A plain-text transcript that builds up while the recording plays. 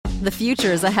The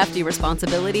future is a hefty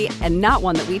responsibility and not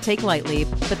one that we take lightly,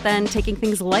 but then taking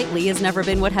things lightly has never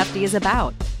been what Hefty is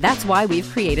about. That's why we've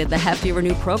created the Hefty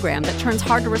Renew program that turns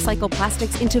hard-to-recycle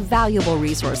plastics into valuable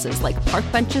resources like park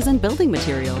benches and building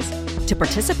materials. To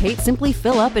participate, simply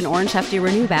fill up an orange Hefty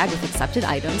Renew bag with accepted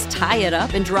items, tie it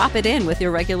up, and drop it in with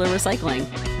your regular recycling.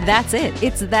 That's it.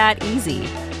 It's that easy.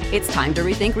 It's time to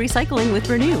rethink recycling with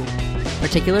Renew.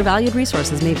 Particular valued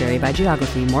resources may vary by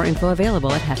geography. More info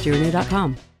available at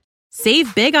heftyrenew.com.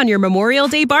 Save big on your Memorial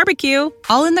Day barbecue,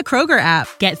 all in the Kroger app.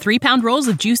 Get 3-pound rolls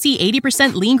of juicy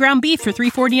 80% lean ground beef for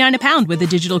 $3.49 a pound with a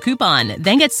digital coupon.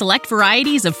 Then get select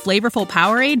varieties of flavorful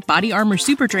Powerade, Body Armor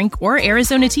Super Drink, or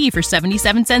Arizona tea for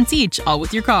 77 cents each, all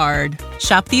with your card.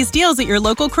 Shop these deals at your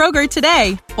local Kroger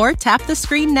today, or tap the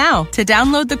screen now to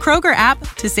download the Kroger app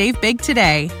to save big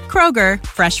today. Kroger,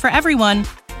 fresh for everyone.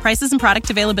 Prices and product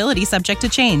availability subject to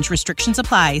change. Restrictions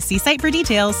apply. See site for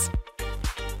details.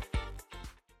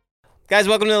 Guys,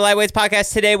 welcome to the Lightweights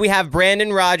Podcast. Today we have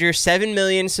Brandon Rogers, 7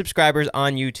 million subscribers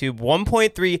on YouTube,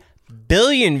 1.3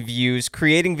 billion views,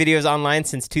 creating videos online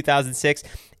since 2006,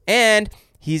 and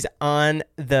he's on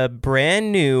the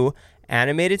brand new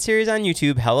animated series on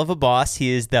YouTube, Helluva Boss.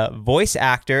 He is the voice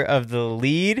actor of the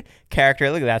lead character.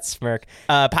 Look at that smirk.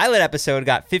 Pilot episode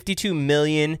got 52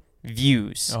 million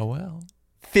views. Oh, well.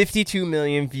 52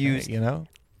 million views. Hey,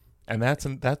 and that's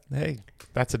a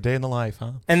day in the life,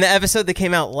 huh? And the episode that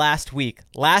came out last week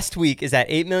is at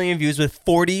 8 million views with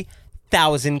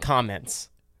 40,000 comments.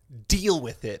 Deal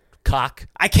with it, cock.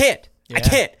 I can't. Yeah, I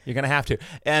can't. You're going to have to.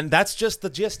 And that's just the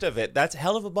gist of it. That's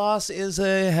Helluva Boss is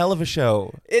a hell of a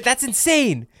show. That's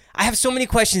insane. I have so many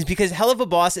questions because Helluva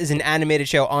Boss is an animated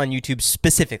show on YouTube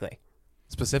specifically.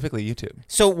 Specifically YouTube.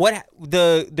 So what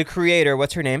the creator,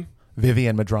 what's her name?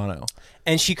 Vivian Medrano.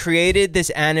 And she created this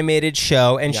animated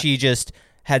show, and she just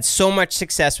had so much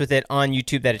success with it on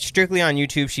YouTube that it's strictly on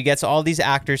YouTube. She gets all these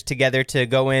actors together to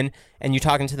go in, and you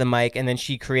talk into the mic, and then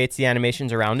she creates the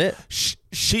animations around it.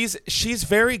 She's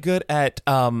very good at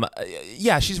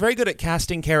she's very good at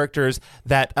casting characters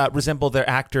that resemble their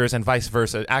actors and vice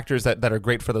versa. Actors that are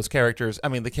great for those characters. I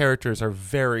mean, the characters are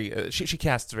very she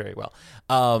casts very well.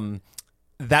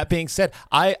 That being said,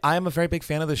 I am a very big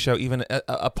fan of the show, even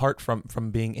apart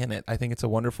from being in it. I think it's a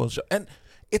wonderful show, and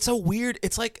it's a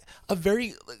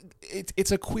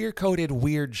queer-coded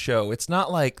weird show. It's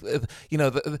not like,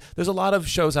 there's a lot of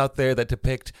shows out there that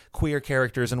depict queer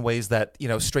characters in ways that,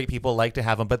 straight people like to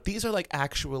have them, but these are like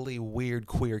actually weird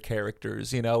queer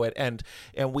characters, and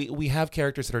we have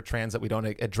characters that are trans that we don't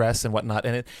address and whatnot,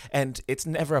 and it's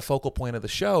never a focal point of the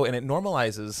show, and it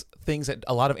normalizes things that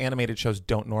a lot of animated shows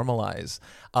don't normalize.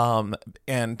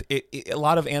 And a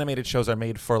lot of animated shows are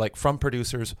made from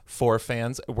producers for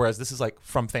fans, whereas this is like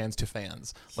from fans to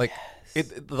fans. Like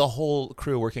the whole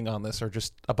crew working on this are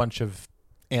just a bunch of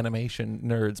animation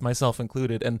nerds, myself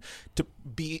included, and to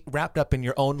be wrapped up in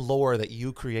your own lore that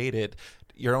you created,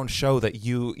 your own show that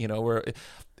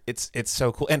it's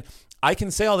so cool. And I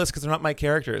can say all this because they're not my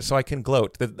characters, so I can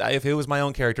gloat. If it was my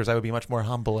own characters, I would be much more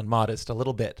humble and modest, a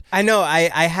little bit. I know.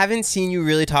 I haven't seen you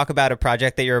really talk about a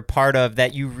project that you're a part of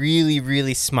that you really,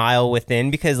 really smile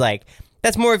within, because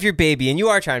that's more of your baby, and you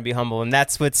are trying to be humble, and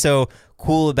that's what's so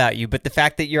cool about you. But the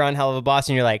fact that you're on Helluva Boss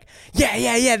and you're like,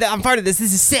 yeah, I'm part of this.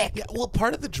 This is sick. Yeah, well,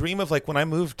 part of the dream of when I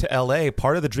moved to LA,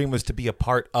 part of the dream was to be a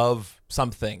part of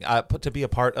something. To be a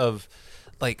part of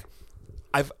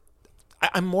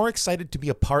I'm more excited to be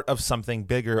a part of something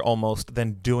bigger almost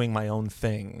than doing my own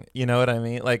thing. You know what I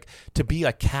mean? Like, to be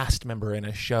a cast member in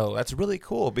a show, that's really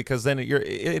cool, because then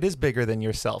it is bigger than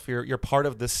yourself. You're part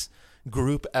of this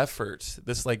group effort,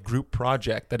 this group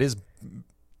project that is,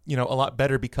 a lot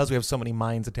better because we have so many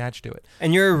minds attached to it.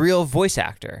 And you're a real voice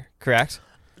actor, correct?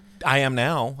 I am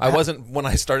now. I wasn't when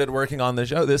I started working on the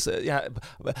show.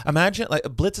 Imagine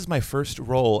Blitz is my first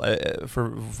role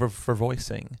for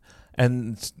voicing.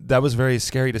 And that was very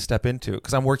scary to step into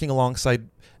because I'm working alongside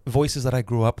voices that I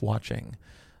grew up watching.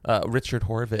 Richard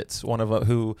Horvitz, one of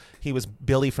who he was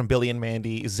Billy from Billy and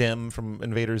Mandy, Zim from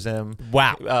Invader Zim.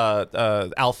 Wow.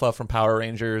 Alpha from Power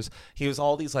Rangers. He was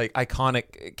all these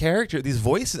iconic characters, these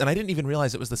voices, and I didn't even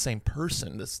realize it was the same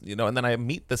person. And then I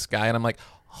meet this guy, and I'm like,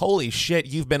 holy shit,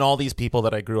 you've been all these people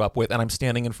that I grew up with, and I'm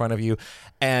standing in front of you.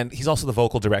 And he's also the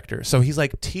vocal director. So he's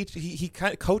he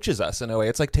kind of coaches us in a way.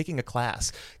 It's like taking a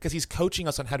class because he's coaching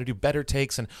us on how to do better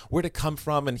takes and where to come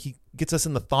from. And he gets us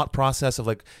in the thought process of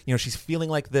she's feeling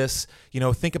like this,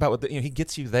 think about what he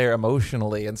gets you there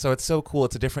emotionally. And so it's so cool.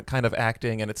 It's a different kind of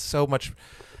acting, and it's so much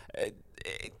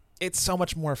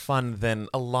more fun than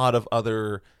a lot of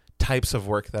other types of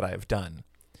work that I've done.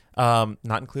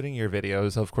 Not including your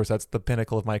videos. Of course, that's the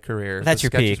pinnacle of my career. That's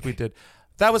your peak. We did.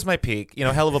 that was my peak.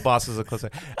 Helluva Boss is a closer.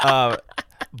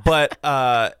 But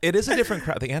it is a different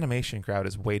crowd. The animation crowd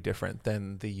is way different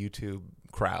than the YouTube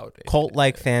crowd.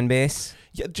 Cult-like fan base.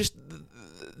 Yeah, just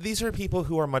these are people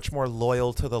who are much more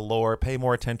loyal to the lore, pay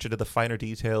more attention to the finer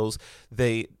details.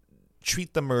 They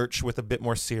treat the merch with a bit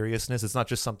more seriousness. It's not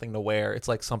just something to wear. It's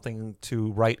like something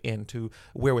to write in, to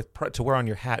wear on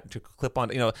your hat, to clip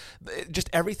on. Just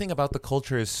everything about the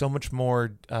culture is so much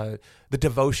more. The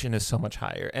devotion is so much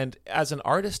higher, and as an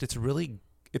artist,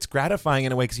 it's gratifying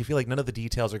in a way because you feel like none of the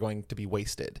details are going to be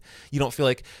wasted. You don't feel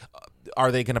like,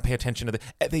 are they going to pay attention to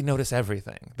they notice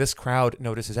everything. This crowd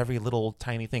notices every little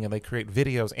tiny thing, and they create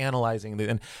videos analyzing it.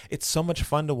 And it's so much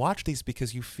fun to watch these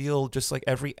because you feel just like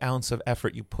every ounce of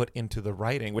effort you put into the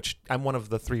writing, which I'm one of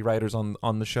the 3 writers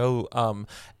on the show.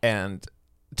 And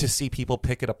to see people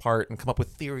pick it apart and come up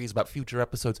with theories about future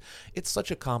episodes, it's such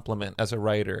a compliment as a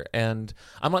writer. And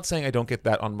I'm not saying I don't get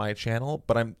that on my channel,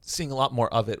 but I'm seeing a lot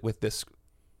more of it with this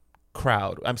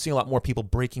crowd. I'm seeing a lot more people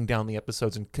breaking down the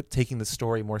episodes and taking the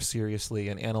story more seriously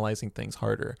and analyzing things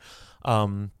harder.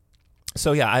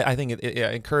 So yeah, I think it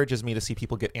encourages me to see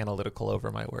people get analytical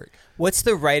over my work. What's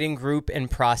the writing group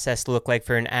and process look like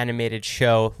for an animated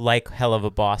show like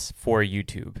Helluva Boss for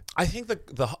YouTube? I think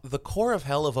the core of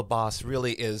Helluva Boss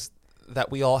really is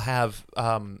that we all have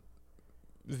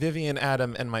Vivian,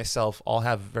 Adam, and myself all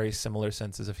have very similar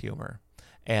senses of humor.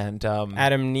 And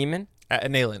Adam Neiman?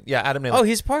 Nayland. Yeah, Adam Nayland. Oh,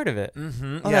 he's part of it.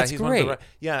 Mm-hmm. Oh, yeah, that's great.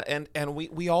 Yeah, and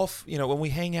we all, when we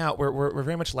hang out, we're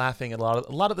very much laughing at a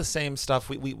lot of the same stuff.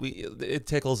 We it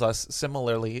tickles us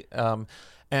similarly.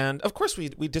 And of course we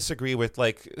disagree with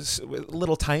with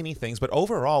little tiny things, but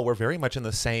overall we're very much in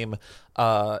the same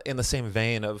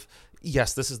vein of,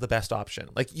 yes, this is the best option.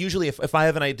 Like usually if I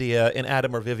have an idea and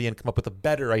Adam or Vivian come up with a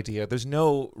better idea, there's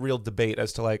no real debate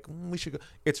as to we should go.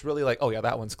 It's really like, oh yeah,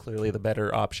 that one's clearly the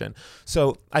better option.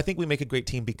 So I think we make a great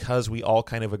team because we all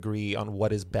kind of agree on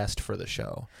what is best for the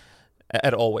show.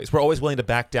 We're always willing to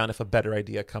back down if a better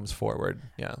idea comes forward.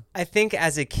 Yeah. I think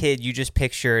as a kid, you just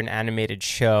picture an animated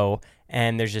show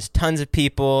and there's just tons of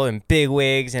people and big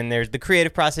wigs, and there's the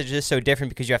creative process is just so different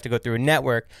because you have to go through a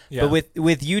network. Yeah. But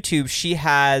with YouTube, she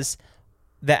has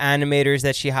the animators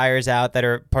that she hires out that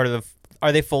are part of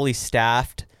are they fully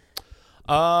staffed?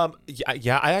 Yeah.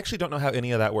 I actually don't know how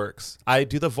any of that works. I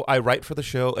do I write for the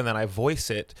show and then I voice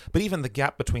it, but even the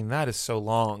gap between that is so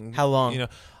long. How long?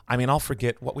 I'll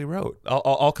forget what we wrote.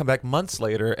 I'll come back months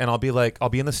later and I'll be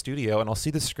in the studio and I'll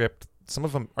see the script. Some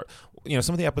of them are,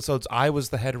 some of the episodes I was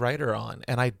the head writer on,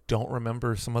 and I don't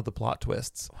remember some of the plot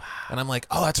twists. Wow. And I'm like,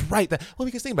 oh, that's right.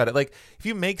 Because think about it. Like, if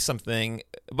you make something,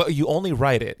 but you only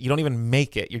write it, you don't even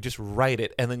make it. You just write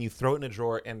it, and then you throw it in a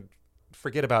drawer and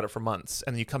forget about it for months.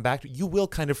 And then you come back to it, you will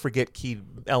kind of forget key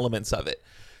elements of it.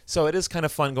 So it is kind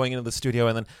of fun going into the studio,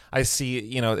 and then I see,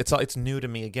 it's new to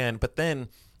me again. But then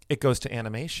it goes to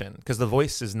animation because the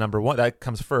voice is number one. That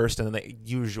comes first, and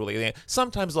then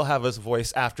sometimes they'll have us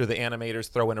voice after the animators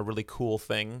throw in a really cool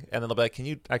thing, and then they'll be like, "Can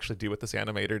you actually do what this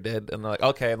animator did?" And they're like,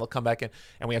 "Okay," and they'll come back in,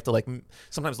 and we have to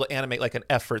sometimes they'll animate an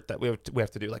effort that we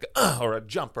have to do or a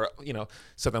jump or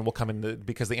So then we'll come in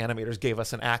because the animators gave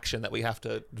us an action that we have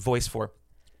to voice for.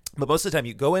 But most of the time,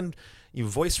 you go in, you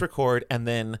voice record, and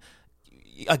then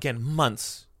again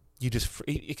months.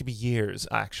 It could be years,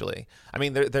 actually. I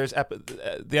mean, there's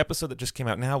the episode that just came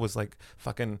out now was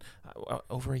fucking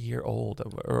over a year old,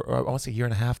 or almost a year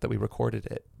and a half that we recorded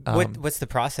it. What's the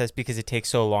process? Because it takes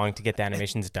so long to get the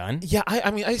animations done? Yeah,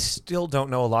 I still don't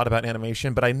know a lot about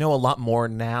animation, but I know a lot more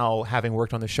now having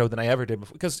worked on the show than I ever did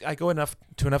before. Because I go enough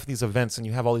of these events, and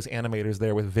you have all these animators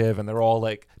there with Viv, and they're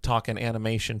all talking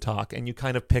animation talk, and you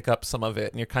kind of pick up some of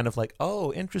it, and you're kind of like,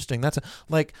 oh, interesting. That's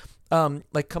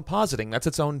compositing. That's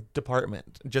its own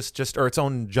department, or its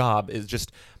own job is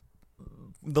just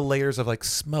the layers of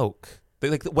smoke.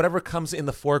 Whatever comes in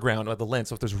the foreground or the lens.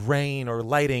 So if there's rain or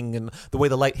lighting and the way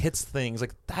the light hits things,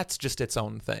 that's just its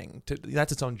own thing.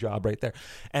 That's its own job right there.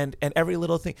 And every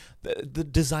little thing, the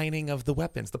designing of the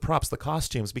weapons, the props, the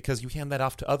costumes, because you hand that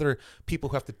off to other people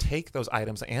who have to take those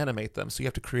items and animate them. So you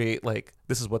have to create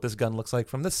this is what this gun looks like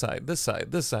from this side, this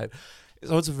side, this side.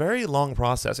 So it's a very long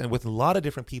process, and with a lot of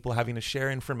different people having to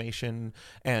share information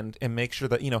and make sure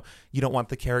that you don't want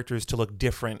the characters to look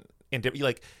different. And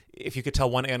if you could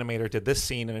tell one animator did this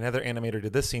scene and another animator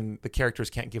did this scene, the characters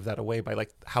can't give that away by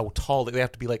how tall they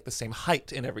have to be, the same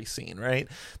height in every scene, right?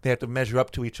 They have to measure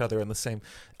up to each other in the same.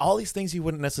 All these things you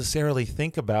wouldn't necessarily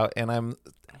think about, and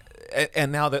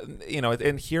and now that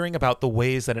and hearing about the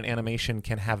ways that an animation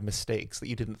can have mistakes that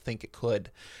you didn't think it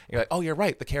could, you're like, oh, you're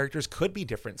right, the characters could be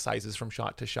different sizes from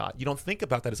shot to shot. You don't think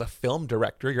about that as a film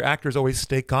director. Your actors always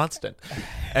stay constant.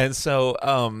 And so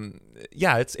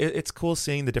it's cool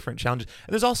seeing the different challenges.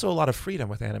 And there's also a lot of freedom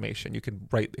with animation. You could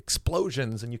write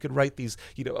explosions, and you could write these,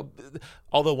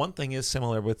 although one thing is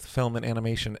similar with film and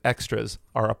animation, extras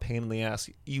are a pain in the ass.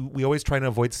 We always try to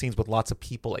avoid scenes with lots of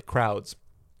people, like crowds,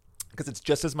 because it's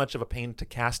just as much of a pain to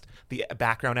cast the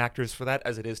background actors for that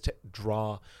as it is to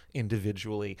draw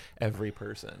individually every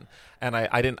person. And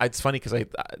I didn't. It's funny because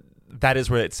that is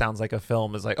where it sounds like a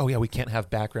film is like, oh yeah, we can't have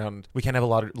background, we can't have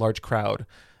a large crowd,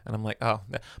 and I'm like, oh.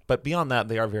 But beyond that,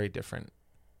 they are very different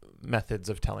methods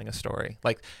of telling a story.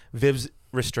 Like Viv's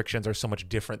restrictions are so much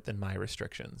different than my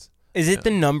restrictions. Is it the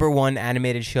 #1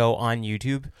 animated show on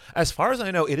YouTube? As far as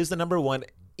I know, it is the #1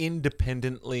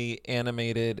 independently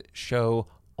animated show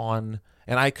on,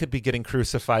 and I could be getting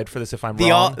crucified for this if I'm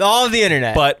wrong. All of the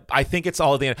internet. But I think it's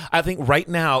all of the internet. I think right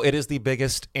now it is the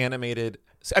biggest animated.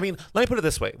 I mean, let me put it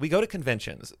this way. We go to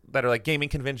conventions that are like gaming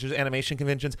conventions, animation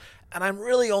conventions, and I'm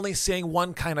really only seeing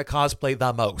one kind of cosplay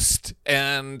the most.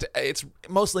 And it's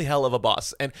mostly Helluva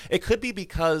Boss. And it could be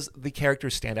because the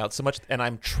characters stand out so much, and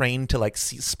I'm trained to like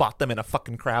spot them in a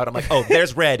fucking crowd. I'm like, oh,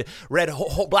 there's red,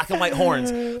 black and white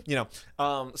horns.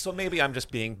 So maybe I'm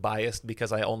just being biased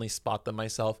because I only spot them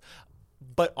myself.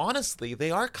 But honestly,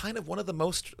 they are kind of one of the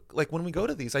most, like when we go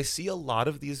to these, I see a lot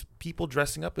of these people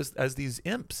dressing up as these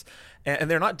imps. And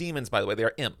they're not demons, by the way. They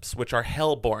are imps, which are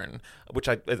hellborn, which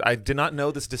I did not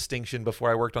know this distinction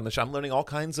before I worked on the show. I'm learning all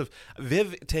kinds of...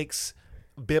 Viv takes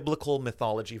biblical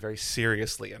mythology very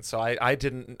seriously. And so I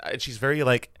didn't... She's very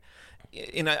like...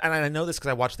 And I know this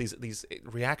because I watch these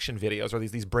reaction videos or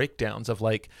these breakdowns of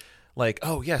like,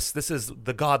 oh yes, this is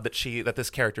the god that this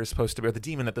character is supposed to be, or the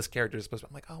demon that this character is supposed to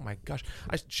be. I'm like, oh my gosh,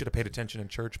 I should have paid attention in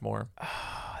church more.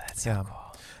 Oh, that's so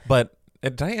cool. But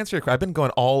did I answer your question? I've been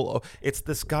going it's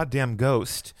this goddamn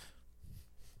ghost.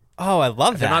 Oh, I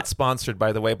love that. They're not sponsored,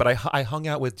 by the way, but I hung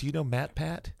out with, do you know Matt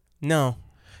Pat? No.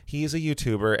 He is a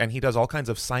YouTuber, and he does all kinds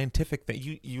of scientific things.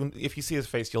 You if you see his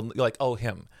face, you're like, oh,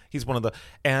 him. He's one of the...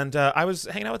 And I was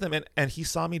hanging out with him, and he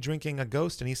saw me drinking a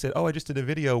Ghost, and he said, oh, I just did a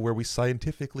video where we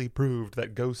scientifically proved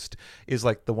that Ghost is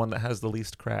like the one that has the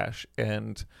least crash.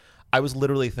 And I was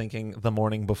literally thinking the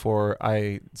morning before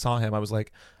I saw him, I was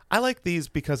like, I like these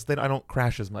because then I don't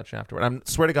crash as much afterward. I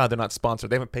swear to God, they're not sponsored.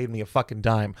 They haven't paid me a fucking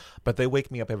dime, but they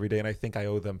wake me up every day, and I think I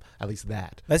owe them at least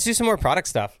that. Let's do some more product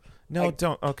stuff. No,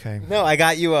 don't. Okay. No, I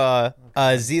got you a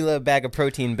Zila bag of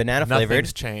protein, banana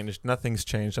flavored. Nothing's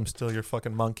changed. I'm still your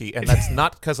fucking monkey, and that's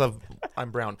not because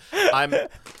I'm brown. I'm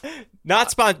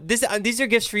not sponsored. These are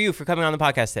gifts for you for coming on the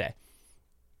podcast today.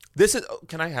 This is.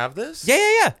 Can I have this?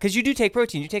 Yeah. Because you do take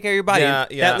protein. You take care of your body. Yeah.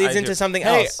 That leads into something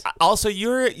else. Also,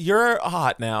 you're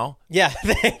hot now. Yeah.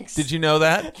 Thanks. Did you know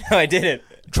that? No, I didn't.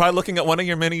 Try looking at one of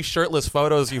your many shirtless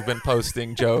photos you've been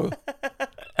posting, Joe.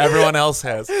 Everyone else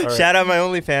has. Right. Shout out my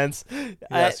OnlyFans.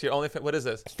 Yes, your OnlyFans. What is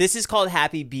this? This is called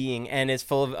Happy Being, and it's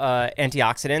full of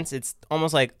antioxidants. It's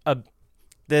almost like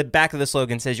the back of the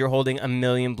slogan says you're holding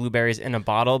 1,000,000 blueberries in a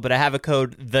bottle, but I have a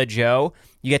code, The Joe.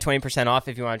 You get 20% off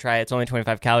if you want to try it. It's only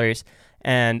 25 calories.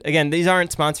 And again, these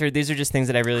aren't sponsored. These are just things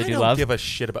that I really do love. I don't give a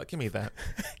shit about. Give me that.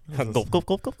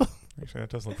 Gulp. Actually, that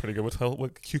does look pretty good.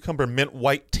 What cucumber mint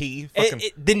white tea?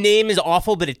 The name is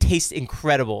awful, but it tastes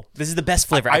incredible. This is the best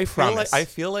flavor. I promise. I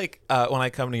feel like when I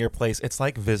come to your place, it's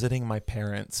like visiting my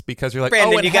parents because you're like,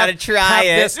 Brandon, and you got to try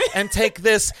it. This, and take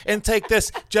this and take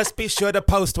this. Just be sure to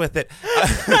post with it.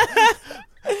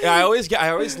 I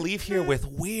always leave here with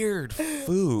weird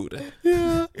food.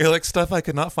 Yeah. You're like stuff I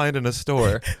could not find in a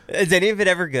store. Is any of it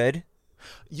ever good?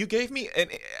 You gave me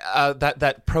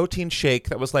that protein shake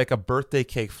that was like a birthday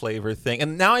cake flavor thing,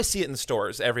 and now I see it in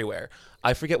stores everywhere.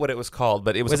 I forget what it was called,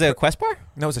 but it was. Was it a Quest bar?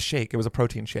 No, it was a shake. It was a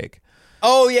protein shake.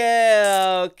 Oh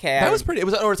yeah, okay. That was pretty.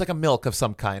 Or it's like a milk of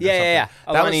some kind. Yeah.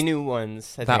 Alani new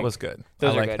ones. That was good.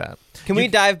 Those I are like good. that. Can we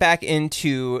dive back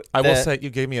into? I will say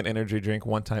you gave me an energy drink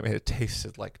one time and it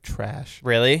tasted like trash.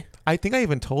 Really? I think I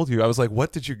even told you. I was like,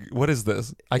 "What is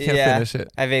this? I can't finish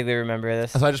it." I vaguely remember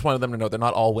this. So I just wanted them to know they're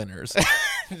not all winners.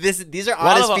 These are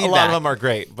honest feedback. A lot of them are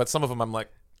great, but some of them I'm like.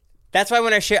 That's why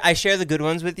when I share the good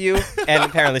ones with you, and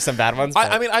apparently some bad ones.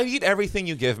 I mean, I eat everything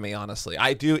you give me. Honestly,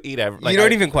 I do eat everything. You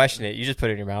don't even question it. You just put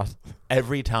it in your mouth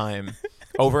every time,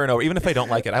 over and over. Even if I don't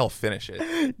like it, I'll finish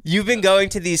it. You've been going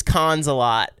to these cons a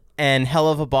lot, and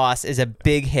Helluva Boss is a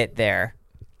big hit there.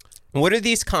 What are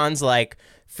these cons like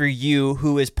for you,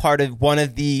 who is part of one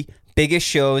of the biggest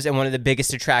shows and one of the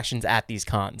biggest attractions at these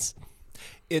cons?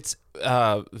 It's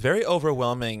very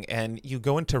overwhelming, and you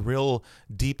go into real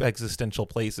deep existential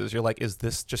places. You're like, is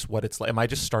this just what it's like? Am I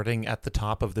just starting at the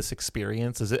top of this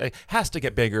experience? It has to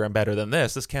get bigger and better than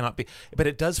this. This cannot be. But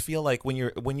it does feel like when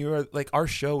you're like, our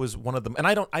show is one of them. And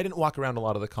I didn't walk around a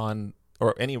lot of the con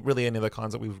or any of the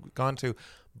cons that we've gone to,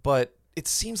 but it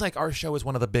seems like our show is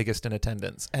one of the biggest in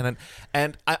attendance, and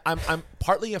I'm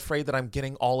partly afraid that I'm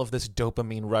getting all of this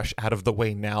dopamine rush out of the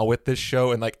way now with this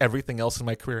show, and like everything else in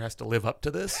my career has to live up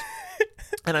to this,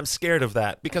 and I'm scared of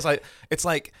that because it's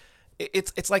like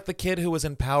the kid who was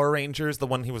in Power Rangers, the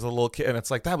one he was a little kid, and it's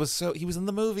like he was in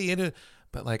the movie,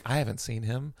 but like I haven't seen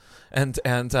him, and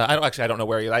I don't know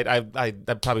where he. I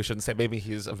probably shouldn't say. Maybe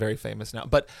he's very famous now,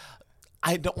 but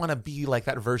I don't want to be like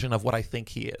that version of what I think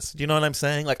he is. Do you know what I'm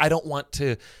saying? Like, I want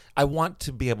to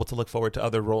be able to look forward to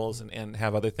other roles and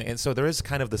have other things. And so there is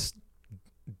kind of this.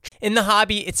 In the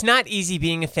hobby, it's not easy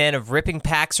being a fan of ripping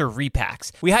packs or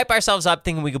repacks. We hype ourselves up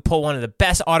thinking we could pull one of the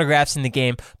best autographs in the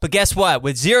game, but guess what?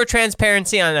 With zero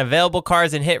transparency on available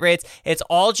cards and hit rates, it's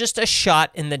all just a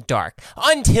shot in the dark.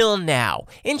 Until now.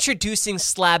 Introducing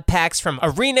slab packs from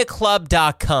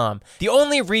arenaclub.com, the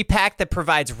only repack that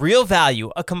provides real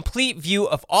value, a complete view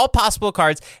of all possible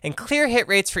cards, and clear hit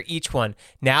rates for each one.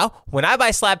 Now, when I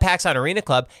buy slab packs on Arena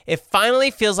Club, it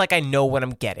finally feels like I know what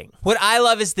I'm getting. What I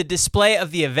love is the display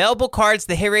of the available cards,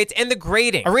 the hit rates, and the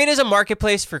grading. Arena is a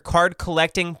marketplace for card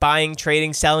collecting, buying,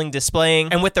 trading, selling, displaying,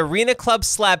 and with Arena Club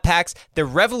slab packs, they're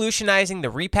revolutionizing the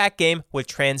repack game with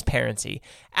transparency.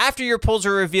 After your pulls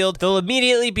are revealed, they'll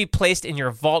immediately be placed in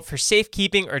your vault for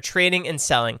safekeeping or trading and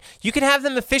selling. You can have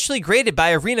them officially graded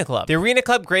by Arena Club. The Arena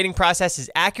Club grading process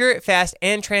is accurate, fast,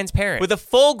 and transparent, with a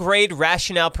full grade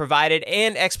rationale provided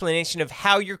and explanation of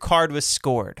how your card was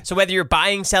scored. So whether you're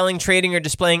buying, selling, trading, or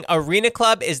displaying, Arena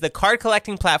Club is the card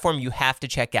collecting platform you have to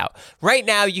check out. Right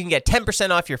now, you can get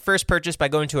 10% off your first purchase by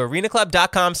going to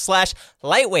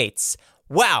arenaclub.com/lightweights.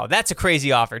 Wow, that's a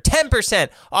crazy offer. 10%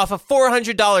 off a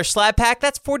 $400 slab pack.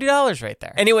 That's $40 right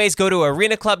there. Anyways, go to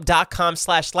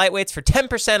arenaclub.com/lightweights for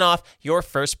 10% off your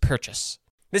first purchase.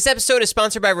 This episode is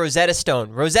sponsored by Rosetta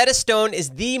Stone. Rosetta Stone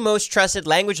is the most trusted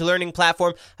language learning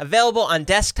platform available on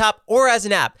desktop or as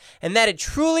an app, and that it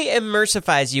truly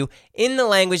immersifies you in the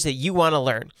language that you want to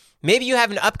learn. Maybe you have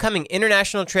an upcoming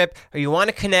international trip or you want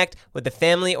to connect with a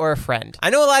family or a friend. I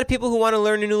know a lot of people who want to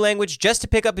learn a new language just to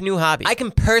pick up a new hobby. I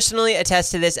can personally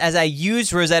attest to this as I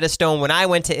used Rosetta Stone when I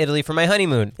went to Italy for my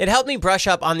honeymoon. It helped me brush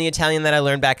up on the Italian that I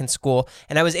learned back in school,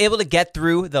 and I was able to get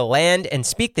through the land and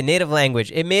speak the native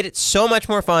language. It made it so much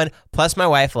more fun, plus my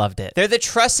wife loved it. They're the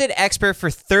trusted expert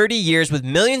for 30 years with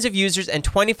millions of users and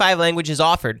 25 languages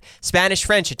offered. Spanish,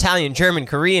 French, Italian, German,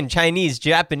 Korean, Chinese,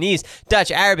 Japanese, Dutch,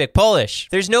 Arabic, Polish.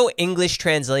 There's no English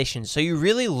translation, so you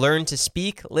really learn to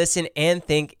speak, listen, and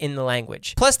think in the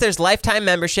language. Plus, there's lifetime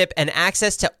membership and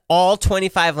access to all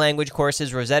 25 language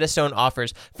courses Rosetta Stone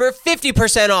offers for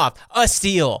 50% off. A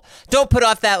steal. Don't put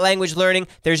off that language learning.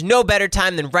 There's no better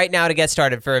time than right now to get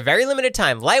started. For a very limited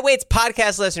time, Lightweight's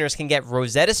podcast listeners can get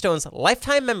Rosetta Stone's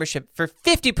lifetime membership for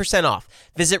 50% off.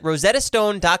 Visit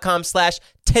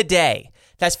rosettastone.com/today.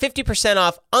 That's 50%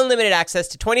 off unlimited access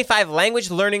to 25 language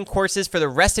learning courses for the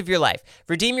rest of your life.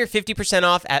 Redeem your 50%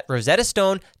 off at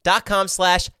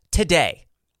rosettastone.com/today.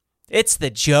 It's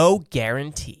the Joe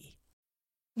guarantee.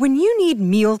 When you need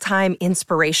mealtime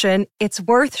inspiration, it's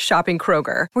worth shopping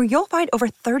Kroger, where you'll find over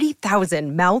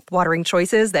 30,000 mouth-watering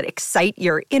choices that excite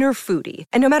your inner foodie.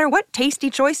 And no matter what tasty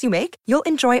choice you make, you'll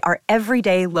enjoy our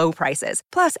everyday low prices,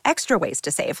 plus extra ways to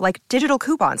save, like digital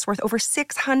coupons worth over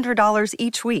 $600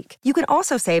 each week. You can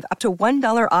also save up to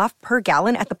 $1 off per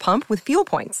gallon at the pump with fuel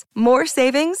points. More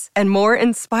savings and more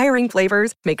inspiring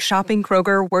flavors make shopping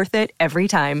Kroger worth it every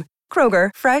time. Kroger,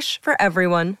 fresh for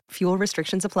everyone. Fuel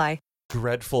restrictions apply.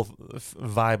 Dreadful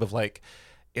vibe of like,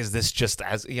 is this just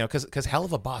as, you know, because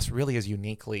Helluva Boss really is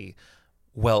uniquely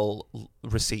well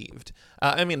received.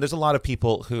 I mean, there's a lot of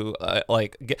people who a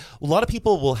lot of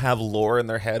people will have lore in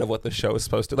their head of what the show is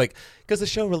supposed to, like, because the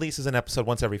show releases an episode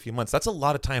once every few months. That's a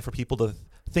lot of time for people to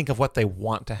think of what they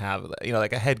want to have, you know,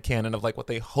 like a headcanon of like what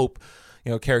they hope,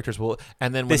 you know, characters will,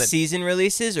 and then when the season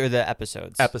releases or the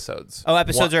episodes? Episodes. Oh,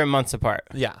 episodes are months apart.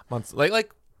 Yeah, months,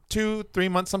 like 2-3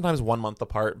 months, sometimes 1 month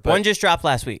apart. But one just dropped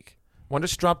last week. One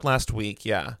just dropped last week,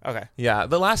 yeah. Okay. Yeah,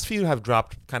 the last few have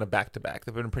dropped kind of back to back.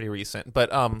 They've been pretty recent.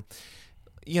 But,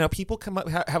 you know, people come up,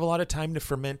 have a lot of time to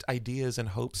ferment ideas and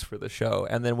hopes for the show.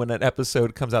 And then when an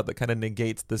episode comes out that kind of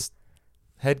negates this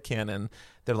headcanon,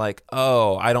 they're like,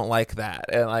 oh, I don't like that.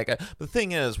 And like, the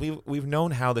thing is, we've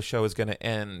known how the show is going to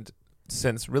end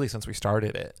since we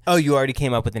started it. Oh, you already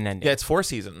came up with an ending. Yeah, it's 4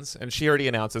 seasons, and she already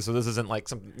announced it, so this isn't like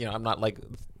some, you know, I'm not like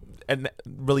and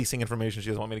releasing information she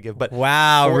doesn't want me to give. But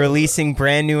wow, releasing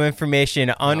brand new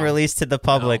information, unreleased to the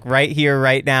public, right here,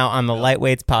 right now on the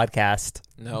Lightweights podcast.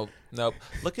 Nope.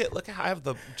 Look at how I have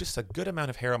just a good amount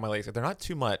of hair on my legs. They're not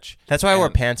too much. That's why I wore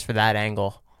pants for that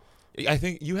angle. I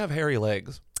think you have hairy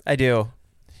legs. I do.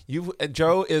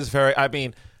 Joe is very. I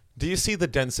mean, do you see the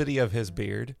density of his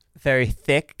beard? Very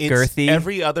thick, girthy.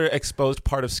 Every other exposed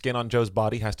part of skin on Joe's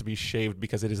body has to be shaved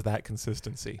because it is that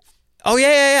consistency. Oh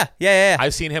yeah.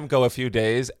 I've seen him go a few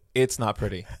days. It's not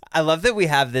pretty. I love that we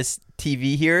have this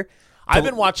TV here. I've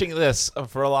been watching this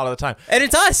for a lot of the time, and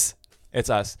it's us. It's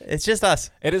us. It's just us.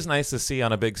 It is nice to see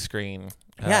on a big screen.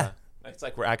 Yeah, it's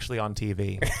like we're actually on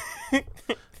TV.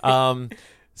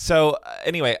 So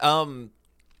anyway,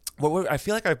 I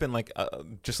feel like I've been like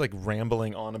just like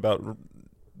rambling on about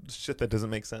shit that doesn't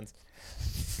make sense.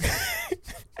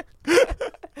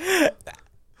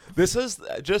 This is,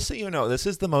 just so you know, this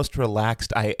is the most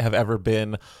relaxed I have ever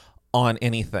been on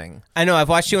anything. I know. I've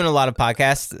watched you in a lot of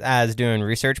podcasts as doing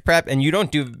research prep, and you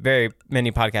don't do very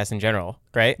many podcasts in general,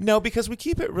 right? No, because we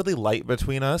keep it really light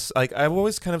between us. Like, I'm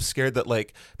always kind of scared that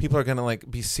like people are gonna like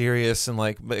be serious and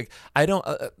like I don't.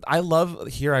 I love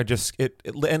here.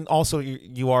 And also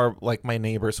you are like my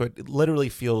neighbor, so it literally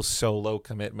feels so low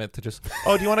commitment to just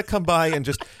do you want to come by and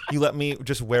just you let me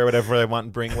just wear whatever I want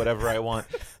and bring whatever I want.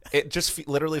 It just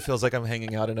literally feels like I'm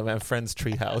hanging out in my friend's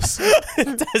treehouse.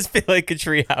 It does feel like a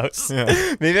treehouse.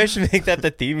 Yeah. Maybe I should make that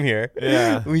the theme here.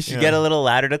 Yeah, we should get a little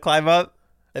ladder to climb up.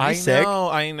 That'd be sick.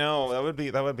 I know. That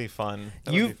would be fun.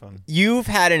 You've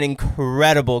had an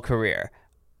incredible career,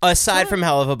 aside from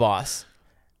Hell of a Boss,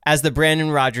 as the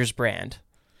Brandon Rogers brand,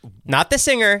 not the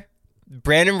singer,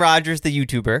 Brandon Rogers, the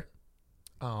YouTuber.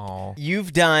 Oh,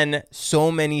 you've done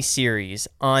so many series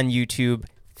on YouTube,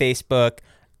 Facebook,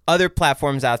 other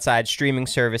platforms outside streaming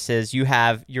services. You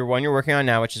have your one you're working on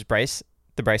now, which is the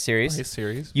Bryce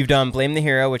series. You've done Blame the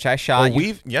Hero, which I shot.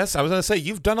 Yes, I was going to say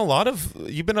you've been a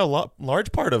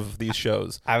large part of these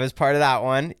shows. I was part of that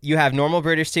one. You have Normal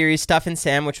British series, Stuff and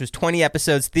Sam, which was 20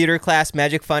 episodes, Theater Class,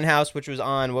 Magic Funhouse, which was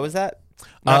on, what was that?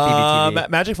 Not BBTV.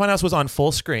 Magic Funhouse was on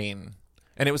full screen,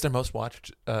 and it was their most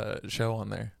watched show on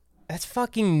there. That's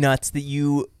fucking nuts that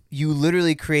you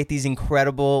literally create these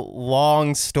incredible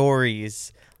long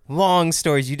stories.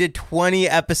 You did 20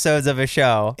 episodes of a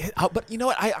show. But you know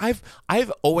what?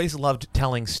 I've always loved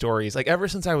telling stories. Like ever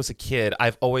since I was a kid,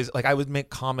 I've always I would make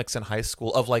comics in high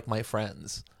school of like my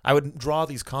friends. I would draw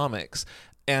these comics,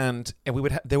 and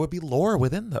there would be lore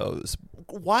within those.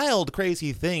 Wild,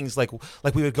 crazy things like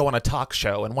we would go on a talk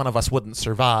show and one of us wouldn't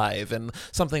survive and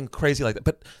something crazy like that.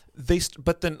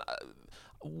 But then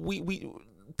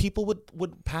people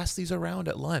would pass these around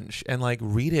at lunch and like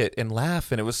read it and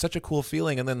laugh, and it was such a cool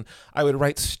feeling. And then I would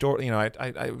write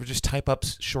I would just type up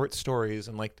short stories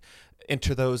and like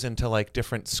enter those into like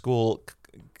different school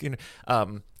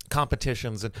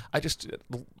competitions. And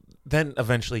then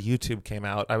eventually YouTube came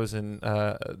out. I was in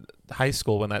high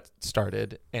school when that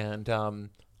started, and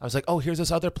I was like, oh, here's this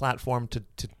other platform to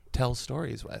tell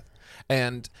stories with.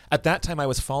 And at that time I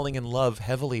was falling in love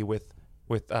heavily with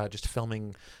just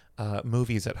filming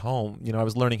movies at home. You know, I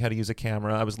was learning how to use a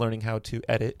camera. I was learning how to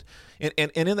edit. And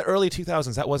in the early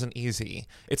 2000s, that wasn't easy.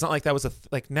 It's not like that was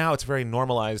like now it's very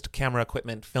normalized. Camera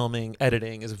equipment, filming,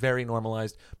 editing is very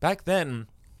normalized. Back then,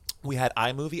 we had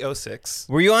iMovie 06.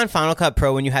 Were you on Final Cut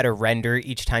Pro when you had to render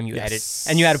each time you edit?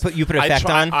 And you had to put effect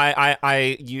on?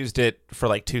 I used it for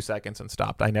like 2 seconds and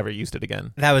stopped. I never used it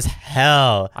again. That was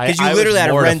hell. Because you literally had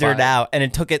to render it out, and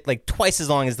it took it like twice as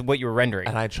long as what you were rendering.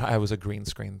 And I was a green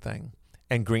screen thing.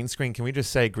 And green screen, can we just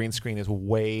say green screen is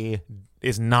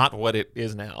not what it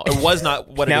is now. It was not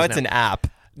what it is now. Now it's an app.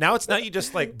 Now it's not you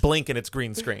just like blink and it's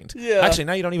green screened. Yeah. Actually,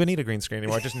 now you don't even need a green screen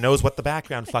anymore. It just knows what the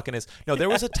background fucking is. No, there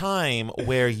was a time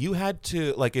where you had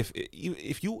to, like,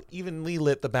 if you evenly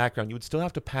lit the background, you would still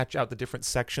have to patch out the different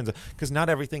sections because not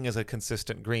everything is a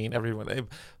consistent green.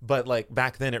 But like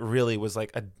back then, it really was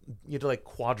like you had to like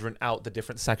quadrant out the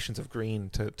different sections of green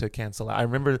to cancel out. I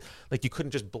remember like you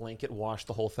couldn't just blanket wash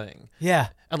the whole thing. Yeah.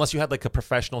 Unless you had like a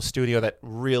professional studio that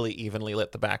really evenly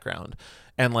lit the background.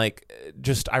 And like,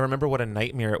 I remember what a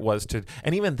nightmare it was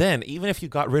and even then, even if you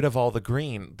got rid of all the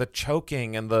green, the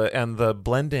choking and the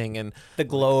blending and the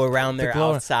glow around there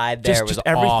outside there was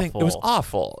everything. Awful. It was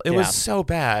awful. It was so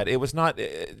bad. It was not.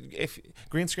 If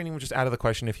green screening was just out of the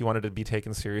question if you wanted to be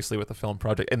taken seriously with a film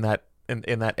project in that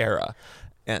era,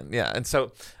 and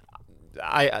so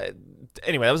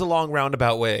anyway, that was a long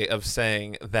roundabout way of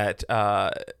saying that.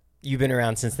 You've been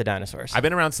around since the dinosaurs. I've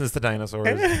been around since the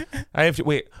dinosaurs.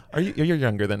 Wait, you're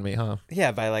younger than me, huh?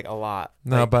 Yeah, by like a lot.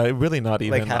 No, but really not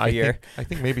even. Like half a year. I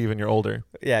think maybe even you're older.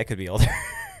 Yeah, I could be older.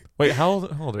 Wait, how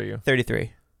old are you?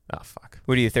 33. Oh, fuck.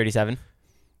 What are you, 37?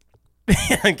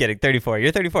 I'm kidding. 34.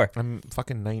 You're 34. I'm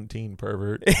fucking 19,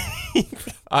 pervert.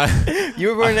 You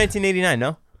were born in 1989,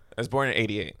 no? I was born in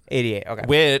 88. 88, okay.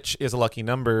 Which is a lucky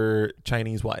number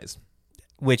Chinese-wise.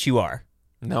 Which you are.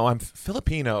 No, I'm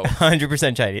Filipino.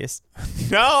 100% Chinese.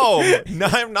 No,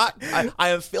 I'm not. I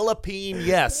am Philippine,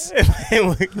 yes.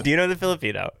 Do you know the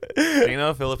Filipino? Do you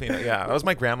know Filipino? Yeah, that was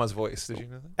my grandma's voice. Did you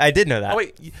know that? I did know that. Oh,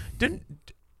 wait, you didn't?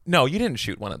 No, you didn't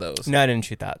shoot one of those. No, I didn't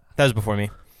shoot that. That was before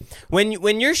me.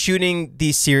 When you're shooting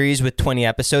these series with 20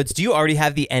 episodes, do you already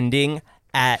have the ending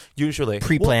at usually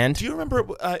pre-planned? Well, do you remember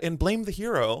in Blame the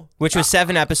Hero, which was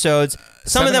 7 episodes?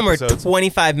 Some of them were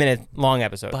 25-minute long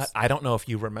episodes. But I don't know if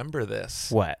you remember this.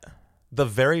 What? The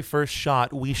very first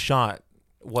shot we shot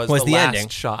was the last ending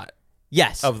shot.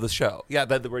 Yes. Of the show. Yeah,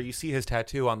 where you see his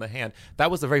tattoo on the hand.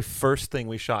 That was the very first thing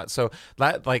we shot. So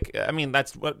that,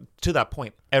 that's what, to that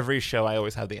point, every show I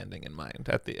always have the ending in mind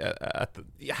at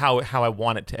the how I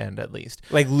want it to end, at least.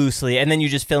 Like loosely, and then you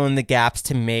just fill in the gaps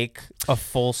to make a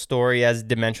full story as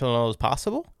dimensional as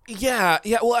possible? Yeah.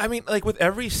 Well, I mean, like with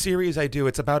every series I do,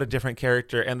 it's about a different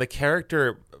character, and the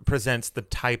character presents the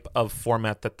type of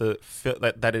format that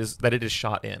that it is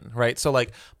shot in, right? So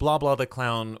like Blah Blah the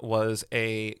Clown was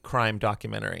a crime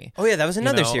documentary. Oh yeah, that was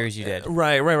another series you did.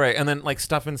 Right. And then like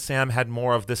Stuff and Sam had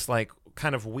more of this like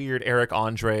kind of weird Eric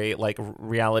Andre like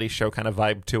reality show kind of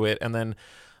vibe to it, and then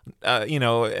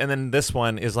and then this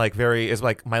one is like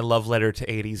my love letter to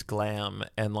 80s glam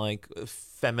and like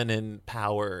feminine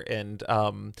power, and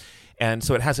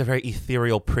so it has a very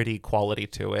ethereal, pretty quality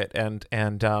to it, and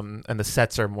the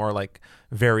sets are more like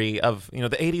very of the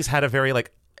 80s had a very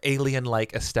like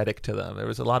alien-like aesthetic to them. There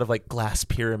was a lot of like glass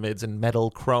pyramids and metal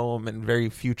chrome and very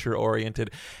future oriented,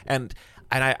 and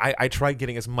I tried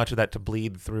getting as much of that to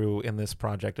bleed through in this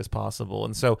project as possible.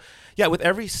 And so, yeah, with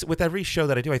every show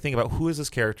that I do, I think about who is this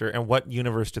character and what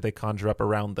universe do they conjure up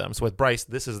around them. So with Bryce,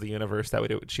 this is the universe that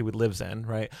she would live in,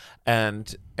 right?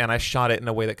 And I shot it in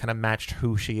a way that kind of matched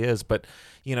who she is. But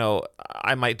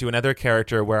I might do another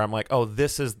character where I'm like, oh,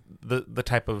 this is the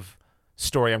type of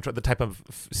story the type of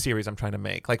series I'm trying to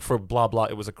make. Like for Blah Blah,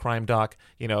 it was a crime doc.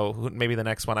 Maybe the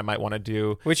next one I might want to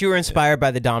do. Which you were inspired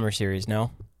by the Dahmer series,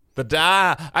 no?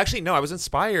 Actually, no, I was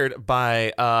inspired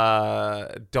by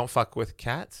Don't Fuck with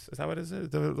Cats. Is that what it is?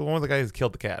 The one with the guy who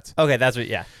killed the cats. Okay, that's what,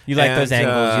 yeah. You like those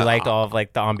angles. You liked all of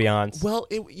like the ambiance. Well,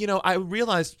 I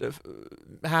realized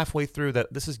halfway through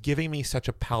that this is giving me such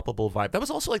a palpable vibe. That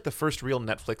was also like the first real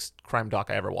Netflix crime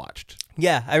doc I ever watched.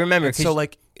 Yeah, I remember. So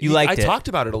like you liked it. I talked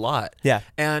about it a lot. Yeah.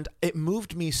 And it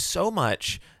moved me so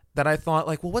much that I thought,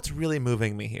 like, well, what's really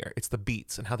moving me here? It's the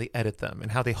beats and how they edit them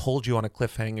and how they hold you on a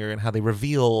cliffhanger and how they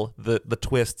reveal the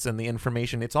twists and the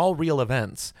information. It's all real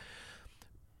events,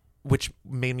 which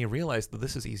made me realize that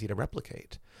this is easy to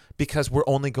replicate because we're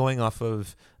only going off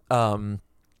of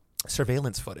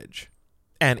surveillance footage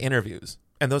and interviews,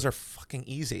 and those are fucking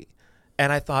easy.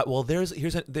 And I thought, well, there's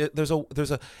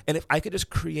a, and if I could just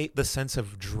create the sense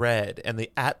of dread and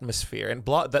the atmosphere and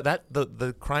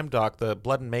the crime doc, the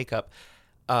Blood and Makeup.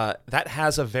 That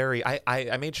has a very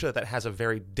I made sure that has a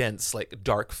very dense, like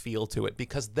dark feel to it,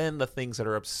 because then the things that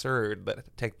are absurd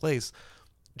that take place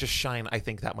just shine, I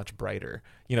think, that much brighter.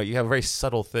 You have a very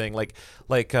subtle thing, like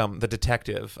the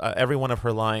detective. Every one of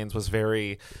her lines was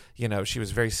very, she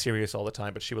was very serious all the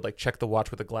time, but she would like check the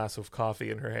watch with a glass of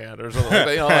coffee in her hand or something.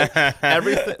 Like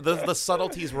everything. The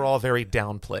subtleties were all very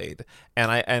downplayed,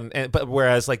 but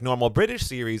whereas like normal British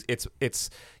series, it's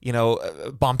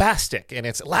bombastic and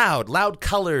it's loud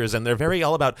colors, and they're very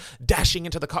all about dashing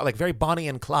into the car, like very Bonnie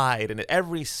and Clyde. And at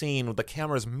every scene, the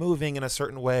camera's moving in a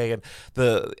certain way, and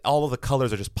all of the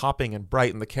colors are just popping and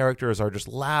bright, and the characters are just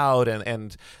loud,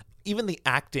 and even the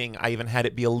acting, I even had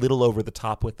it be a little over the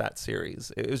top with that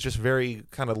series. It was just very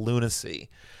kind of lunacy.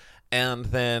 And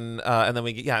then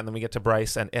we get to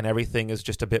Bryce, and everything is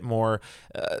just a bit more.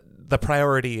 The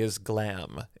priority is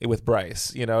glam with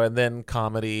Bryce, and then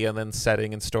comedy, and then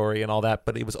setting and story and all that.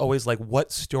 But it was always like,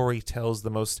 what story tells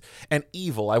the most? And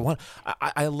evil.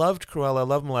 I loved Cruella, I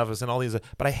love Maleficent, and all these,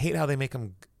 but I hate how they make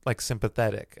them like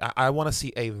sympathetic. I want to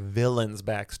see a villain's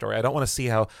backstory. I don't want to see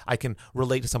how I can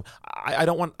relate to some. I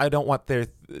don't want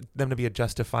them to be a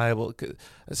justifiable.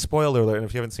 Spoiler alert!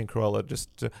 If you haven't seen Cruella,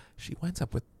 just she winds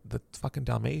up with the fucking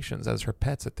Dalmatians as her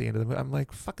pets at the end of the movie. I'm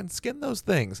like, fucking skin those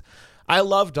things. I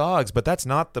love dogs, but that's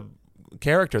not the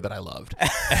character that I loved.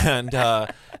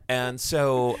 and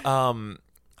so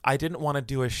I didn't want to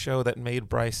do a show that made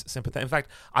Bryce sympathetic. In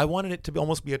fact, I wanted it to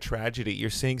almost be a tragedy.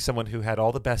 You're seeing someone who had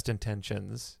all the best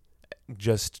intentions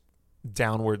just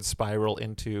downward spiral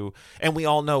into, and we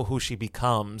all know who she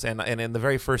becomes. And in the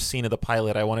very first scene of the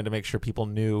pilot, I wanted to make sure people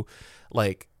knew,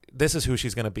 like, this is who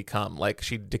she's going to become. Like,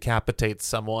 she decapitates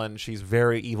someone. She's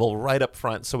very evil right up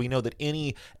front. So we know that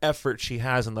any effort she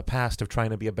has in the past of trying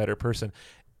to be a better person,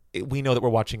 we know that we're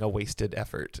watching a wasted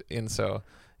effort. And so,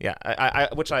 yeah, I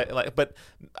which I like, but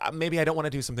maybe I don't want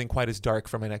to do something quite as dark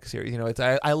for my next series. You know,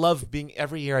 I love being,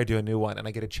 every year I do a new one and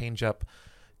I get to change up.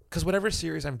 Because whatever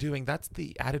series I'm doing, that's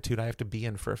the attitude I have to be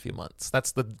in for a few months.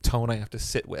 That's the tone I have to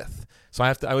sit with. So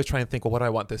I always try and think, well, what do I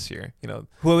want this year? You know,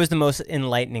 what was the most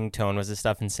enlightening tone? Was it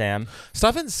Stuff and Sam?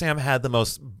 Stuff and Sam had the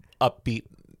most upbeat.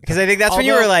 Because I think that's when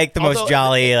you were like the most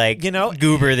jolly, like, you know,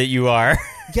 goober that you are.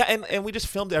 Yeah, and we just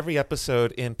filmed every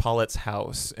episode in Paulette's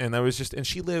house, and and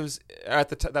she lives at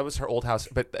that was her old house,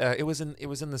 but it was in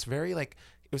this very like.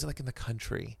 It was like in the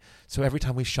country. So every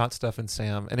time we shot Stuff and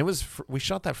Sam, and we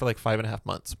shot that for like 5.5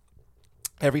 months.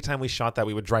 Every time we shot that,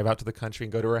 we would drive out to the country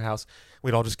and go to her house.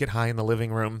 We'd all just get high in the living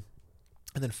room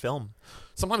and then film.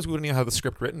 Sometimes we wouldn't even have the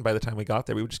script written by the time we got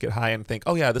there. We would just get high and think,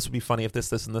 oh yeah, this would be funny if this,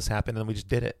 and this happened. And then we just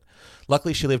did it.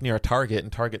 Luckily, she lived near a Target,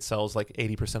 and Target sells like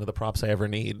 80% of the props I ever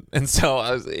need. And so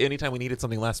anytime we needed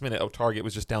something last minute, Target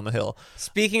was just down the hill.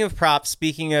 Speaking of props,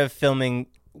 speaking of filming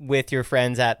with your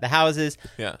friends at the houses,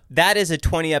 that is a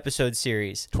 20 episode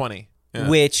series. 20. Yeah.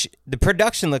 Which the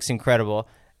production looks incredible.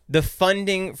 The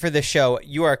funding for the show,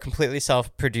 you are completely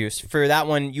self-produced. For that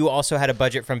one, you also had a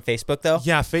budget from Facebook, though?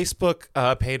 Yeah, Facebook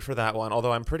paid for that one,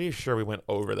 although I'm pretty sure we went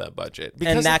over that budget.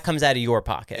 And that comes out of your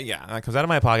pocket. Yeah, that comes out of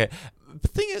my pocket. The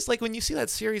thing is, like, when you see that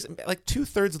series, like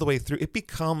 2/3 of the way through, it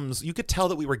becomes, you could tell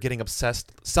that we were getting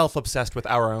self-obsessed with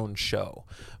our own show.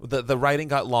 The writing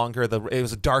got longer, it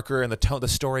was darker, and the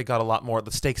story got a lot more,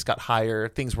 the stakes got higher,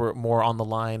 things were more on the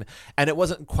line, and it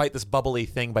wasn't quite this bubbly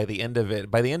thing by the end of it.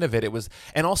 By the end of it, it was,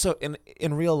 and also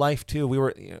in real life too, we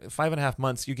were 5.5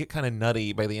 months, you get kind of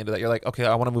nutty by the end of that. You're like, okay,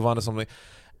 I want to move on to something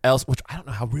else, which I don't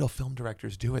know how real film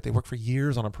directors do it. They work for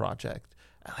years on a project.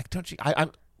 Like, don't you?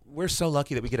 We're so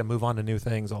lucky that we get to move on to new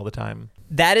things all the time.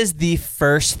 That is the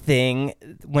first thing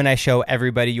when I show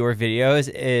everybody your videos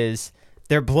is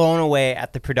they're blown away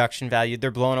at the production value.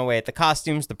 They're blown away at the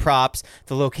costumes, the props,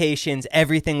 the locations.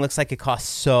 Everything looks like it costs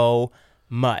so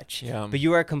much. Yeah. But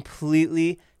you are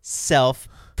completely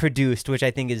self-produced, which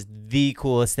I think is the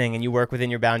coolest thing. And you work within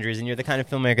your boundaries, and you're the kind of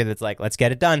filmmaker that's like, let's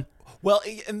get it done. Well,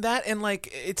 and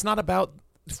like, it's not about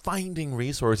finding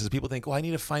resources. People think, well, I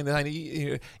need to find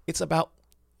that. It's about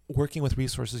working with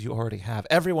resources you already have.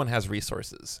 Everyone has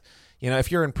resources. You know,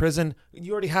 if you're in prison,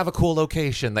 you already have a cool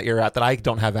location that you're at that I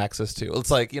don't have access to.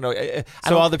 It's like, you know.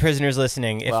 So all the prisoners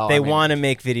listening, if they want to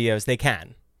make videos, they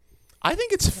can. I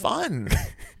think it's fun.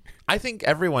 I think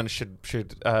everyone should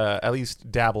at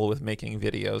least dabble with making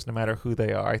videos, no matter who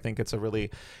they are. I think it's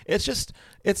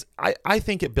I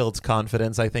think it builds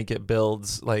confidence. I think it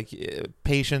builds like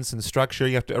patience and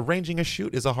structure. Arranging a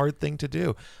shoot is a hard thing to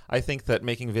do. I think that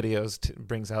making videos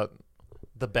brings out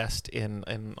the best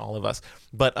in all of us.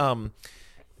 But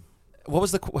what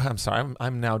was I'm sorry.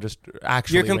 I'm now just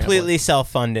actually. You're completely rambling.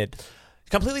 self-funded.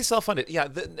 Completely self-funded. Yeah.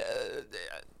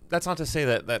 That's not to say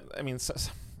that I mean.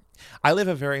 I live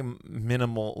a very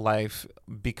minimal life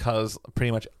because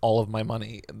pretty much all of my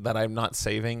money that I'm not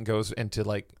saving goes into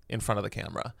like in front of the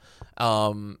camera.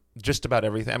 Just about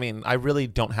everything. I mean, I really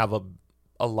don't have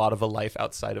a lot of a life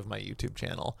outside of my YouTube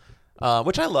channel,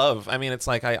 which I love. I mean, it's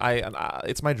like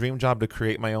it's my dream job to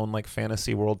create my own like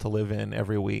fantasy world to live in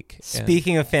every week.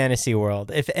 Speaking of fantasy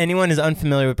world, if anyone is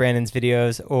unfamiliar with Brandon's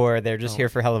videos, or they're just here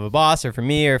for Hell of a Boss, or for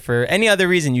me, or for any other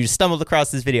reason, you just stumbled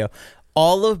across this video.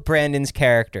 All of Brandon's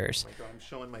characters I'm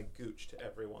showing my gooch to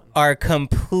everyone. Are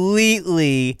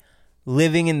completely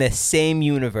living in the same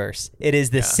universe. It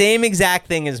is the same exact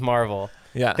thing as Marvel.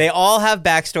 Yeah. They all have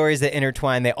backstories that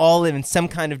intertwine. They all live in some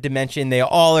kind of dimension. They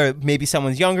all are, maybe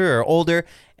someone's younger or older,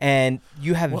 and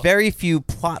you have very few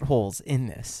plot holes in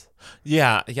this.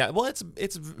 Yeah. Well,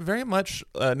 it's very much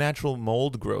natural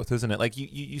mold growth, isn't it? Like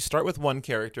you start with one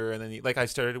character, and then like I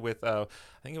started with I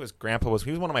think it was Grandpa he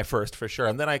was one of my first for sure,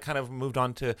 and then I kind of moved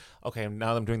on to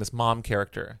now I'm doing this mom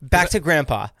character. Back to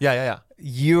Grandpa. Yeah.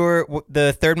 You're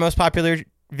the third most popular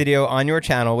video on your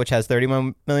channel, which has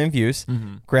 31 million views.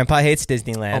 Mm-hmm. Grandpa Hates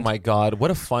Disneyland. Oh my God,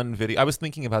 what a fun video! I was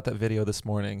thinking about that video this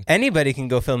morning. Anybody can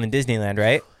go film in Disneyland,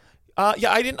 right?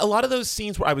 Yeah, I didn't. A lot of those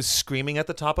scenes where I was screaming at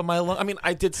the top of my lungs. I mean,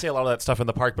 I did say a lot of that stuff in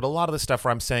the park, but a lot of the stuff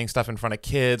where I'm saying stuff in front of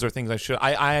kids or things I should.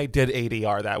 I did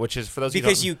ADR that, which is for those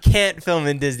because you can't film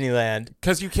in Disneyland.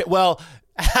 Because you can't. Well,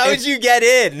 how would you get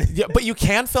in? Yeah, but you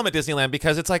can film at Disneyland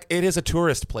because it's like it is a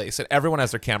tourist place and everyone has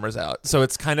their cameras out. So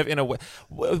it's kind of in a way.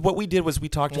 What we did was we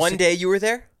talked. One day you were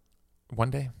there.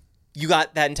 One day. You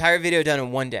got that entire video done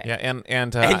in one day. Yeah,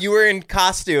 and you were in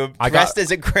costume, dressed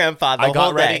as a grandpa the whole day. I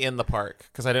got ready in the park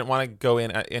because I didn't want to go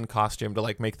in costume to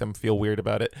like make them feel weird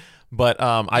about it. But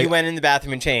you went in the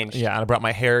bathroom and changed. Yeah, and I brought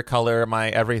my hair color, my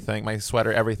everything, my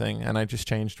sweater, everything, and I just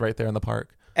changed right there in the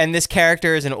park. And this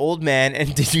character is an old man,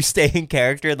 and did you stay in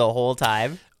character the whole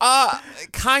time?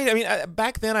 Kind of. I mean,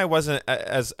 back then I wasn't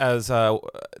as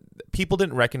people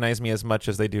didn't recognize me as much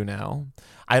as they do now.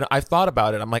 I've thought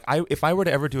about it. I'm like, if I were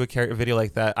to ever do a video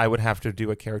like that, I would have to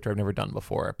do a character I've never done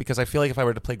before, because I feel like if I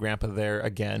were to play Grandpa there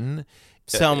again,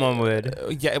 someone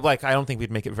would. Yeah, like I don't think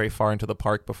we'd make it very far into the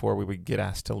park before we would get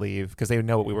asked to leave because they would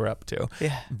know what we were up to.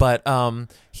 Yeah. But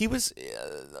he was.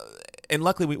 And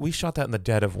luckily, we shot that in the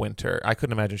dead of winter. I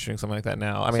couldn't imagine shooting something like that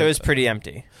now. I mean, so it was pretty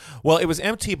empty. Well, it was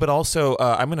empty, but also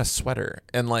I'm in a sweater,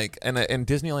 and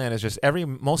Disneyland is just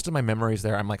most of my memories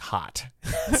there. I'm like hot.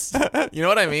 You know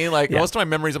what I mean? Like most of my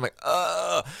memories, I'm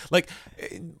like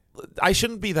I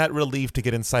shouldn't be that relieved to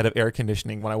get inside of air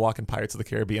conditioning when I walk in Pirates of the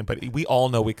Caribbean, but we all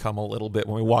know we come a little bit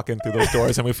when we walk in through those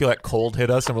doors, and we feel that cold hit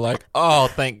us, and we're like, oh,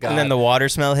 thank God. And then the water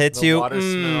smell hits you. The water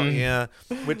smell, yeah.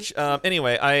 Which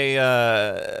anyway,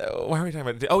 why are we talking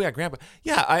about? Oh yeah, Grandpa.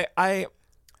 Yeah,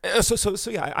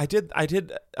 So yeah,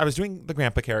 I was doing the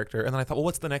Grandpa character, and then I thought, well,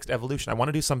 what's the next evolution? I want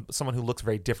to do someone who looks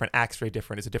very different, acts very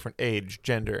different, is a different age,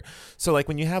 gender. So like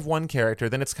when you have one character,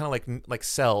 then it's kind of like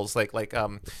cells, like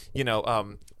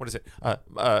what is it? Like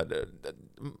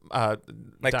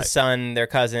the son, their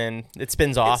cousin, it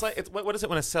spins off. What is it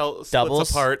when a cell Doubles?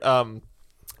 splits apart?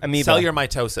 Amoeba. Cellular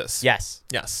mitosis. Yes.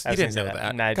 You didn't know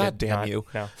that. No, God damn you.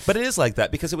 No. But it is like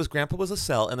that because Grandpa was a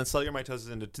cell, and then cellular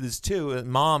mitosis into these two,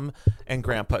 Mom and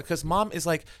Grandpa. Because Mom is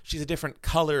like, she's a different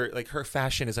color. Like her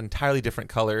fashion is an entirely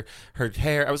different color. Her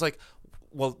hair. I was like,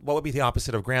 well, what would be the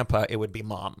opposite of Grandpa? It would be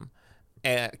Mom.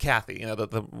 And Kathy,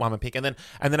 the Mom and Pink, and then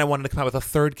I wanted to come out with a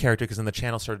third character because then the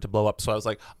channel started to blow up. So I was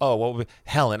like, oh, what would be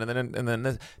Helen? And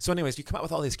then so anyways, you come out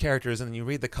with all these characters, and then you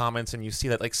read the comments, and you see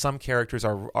that like some characters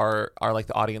are like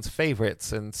the audience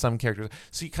favorites, and some characters,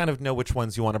 so you kind of know which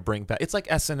ones you want to bring back. It's like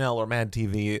SNL or Mad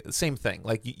TV, same thing.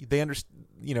 Like they understand.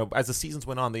 As the seasons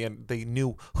went on, they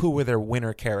knew who were their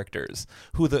winner characters,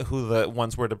 who the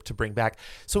ones were to bring back.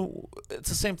 So it's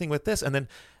the same thing with this, and then.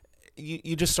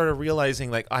 You just started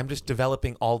realizing, like, I'm just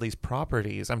developing all these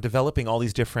properties. I'm developing all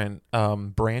these different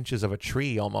branches of a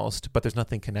tree almost, but there's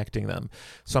nothing connecting them.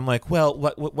 So I'm like, well,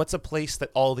 what's a place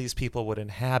that all these people would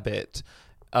inhabit?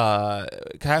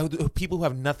 People who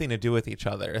have nothing to do with each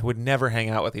other, who would never hang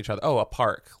out with each other. Oh, a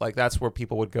park. Like, that's where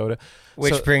people would go to.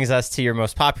 Which brings us to your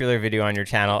most popular video on your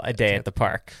channel, A Day at the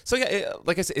Park. So, yeah,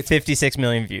 like I said, it's 56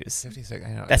 million views. 56, I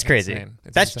know. That's crazy.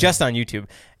 That's insane. Just on YouTube.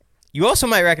 You also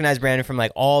might recognize Brandon from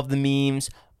like all of the memes,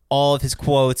 all of his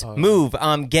quotes. Move,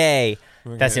 I'm gay.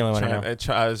 That's the only one I know.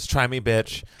 Try me,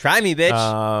 bitch. Try me,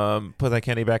 bitch. Put that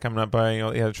candy back. I'm not buying.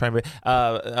 Yeah, try me.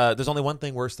 There's only one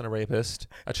thing worse than a rapist: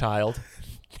 a child.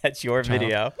 That's your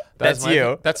video. That's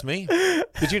you. That's me.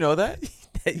 Did you know that?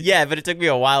 Yeah, but it took me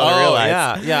a while to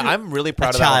realize. Yeah. I'm really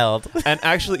proud of child. That. And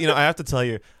actually, I have to tell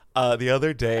you. The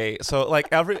other day, so like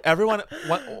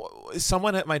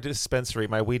someone at my dispensary,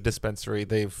 my weed dispensary,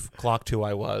 they've clocked who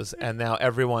I was, and now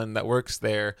everyone that works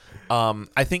there,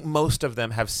 I think most of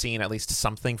them have seen at least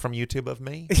something from YouTube of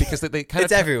me because they kind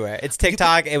of it's everywhere. It's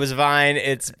TikTok, it was Vine,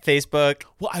 it's Facebook.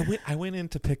 Well, I went in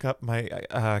to pick up my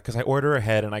because I order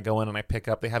ahead and I go in and I pick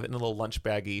up. They have it in a little lunch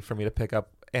baggie for me to pick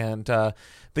up, and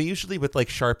they usually with like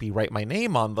Sharpie write my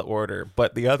name on the order,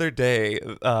 but the other day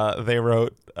they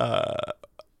wrote.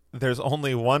 There's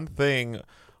only one thing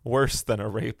worse than a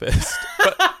rapist.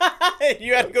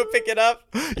 You had to go pick it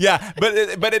up? Yeah, but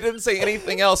it didn't say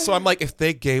anything else. So I'm like, if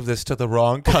they gave this to the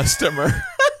wrong customer.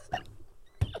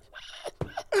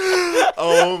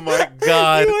 Oh my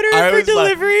God. You ordered it for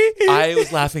delivery? I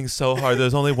was laughing so hard.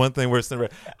 There's only one thing worse than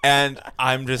and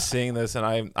I'm just seeing this, and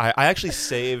I actually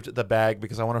saved the bag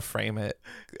because I want to frame it.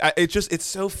 It's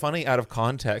so funny out of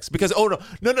context because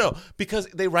no, because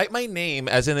they write my name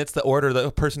as in it's the order,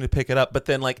 the person who pick it up, but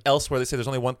then like elsewhere they say there's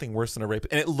only one thing worse than a rape,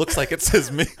 and it looks like it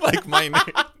says me, like my name.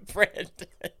 Brandon.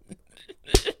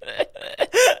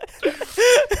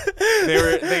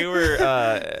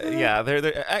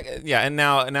 And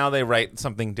now they write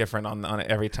something different on it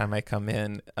every time I come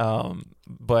in.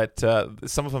 But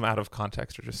some of them out of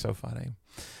context are just so funny.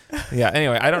 Yeah.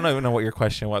 Anyway, I don't even know what your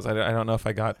question was. I don't know if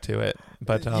I got to it,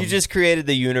 but you just created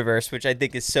the universe, which I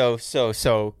think is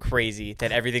so crazy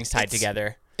that everything's tied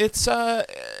together. It's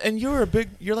and you're like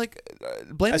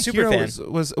Blame the Hero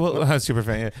was a super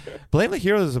fan. Yeah. Blame the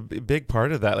Hero is a big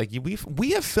part of that. Like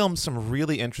we have filmed some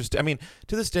really interesting. I mean,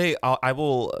 to this day, I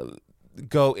will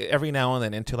go every now and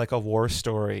then into like a war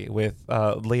story with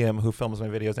Liam, who films my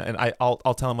videos, and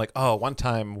I'll tell him like, oh, one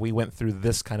time we went through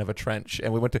this kind of a trench,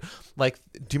 and we went to like,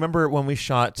 do you remember when we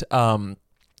shot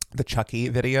the Chucky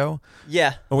video?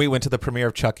 Yeah. When we went to the premiere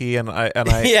of Chucky, and I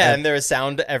and there was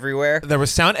sound everywhere. There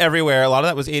was sound everywhere. A lot of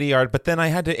that was 80 yard, but then I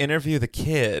had to interview the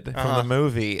kid from the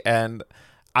movie, and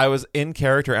I was in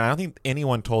character, and I don't think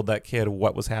anyone told that kid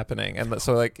what was happening. And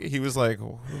so like he was like,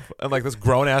 and like this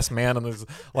grown ass man, and there's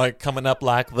like coming up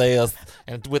like this,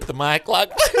 and with the mic like,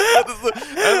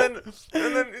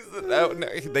 and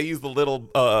then they use the little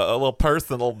a little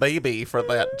person, little baby for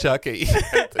that Chucky.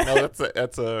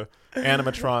 That's a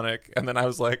animatronic. And then I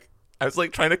was like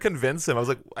trying to convince him. I was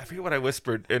like, I forget what I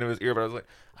whispered into his ear, but I was like,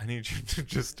 I need you to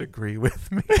just agree with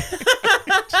me.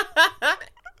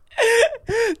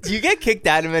 Do you get kicked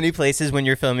out of many places when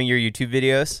you're filming your YouTube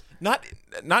videos? Not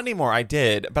anymore. I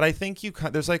did, but I think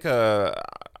there's like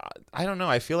I don't know.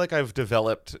 I feel like I've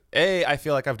developed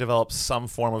some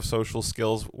form of social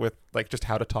skills with like just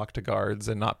how to talk to guards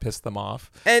and not piss them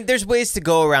off. And there's ways to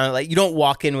go around it. Like you don't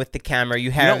walk in with the camera.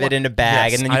 You have it in a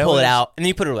bag, and then you pull it out, and then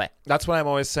you put it away. That's what I'm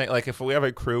always saying. Like if we have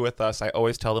a crew with us, I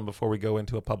always tell them before we go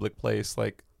into a public place,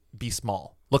 like be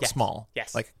small. Look small.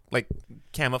 Yes. Like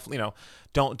camouflage,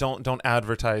 don't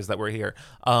advertise that we're here.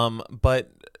 But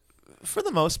for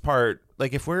the most part,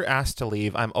 like if we're asked to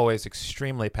leave, I'm always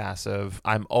extremely passive.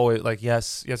 I'm always like,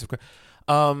 yes, of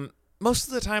course. Most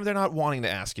of the time they're not wanting to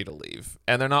ask you to leave,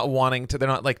 and they're not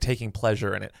like taking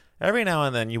pleasure in it. Every now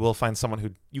and then you will find someone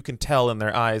who you can tell in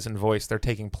their eyes and voice they're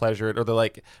taking pleasure, or they're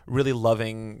like really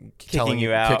loving kicking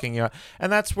you out.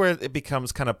 And that's where it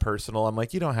becomes kind of personal. I'm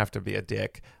like, you don't have to be a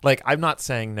dick. Like I'm not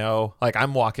saying no. Like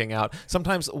I'm walking out.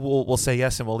 Sometimes we'll say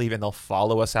yes and we'll leave, and they'll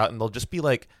follow us out, and they'll just be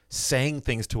like saying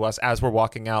things to us as we're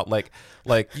walking out, like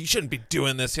you shouldn't be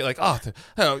doing this. You're like, what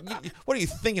are you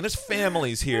thinking? There's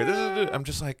families here. I'm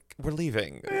just like, we're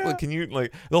leaving. Yeah. Can you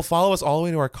like? They'll follow us all the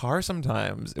way to our car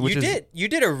sometimes. You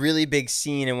did a really big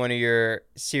scene in one of your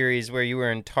series where you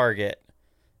were in Target.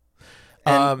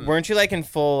 And weren't you like in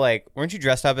full weren't you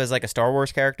dressed up as like a Star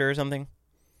Wars character or something?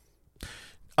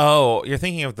 Oh, are you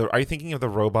thinking of the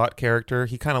robot character?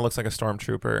 He kind of looks like a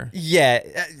stormtrooper. Yeah,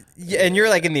 and you're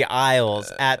like in the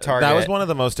aisles at Target. That was one of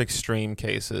the most extreme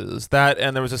cases. That,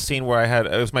 and there was a scene where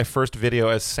it was my first video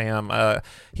as Sam.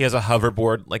 He has a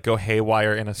hoverboard like go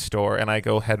haywire in a store, and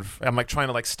I'm like trying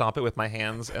to like stop it with my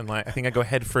hands, and like I think I go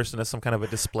head first into some kind of a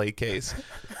display case.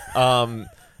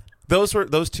 Those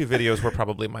two videos were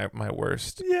probably my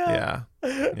worst. Yeah.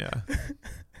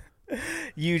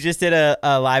 You just did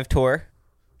a live tour.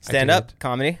 Stand-up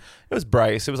comedy? It was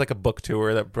Bryce. It was like a book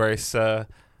tour that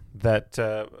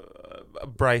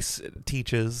Bryce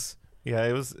teaches. Yeah,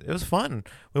 it was fun.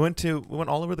 We went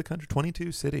all over the country,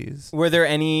 22 cities. Were there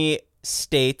any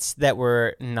states that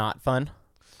were not fun?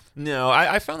 No,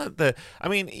 I found that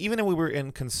even if we were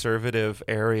in conservative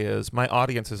areas, my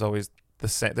audience is always the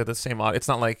same. They're the same audience. It's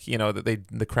not like, that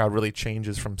the crowd really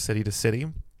changes from city to city.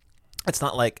 It's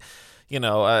not like,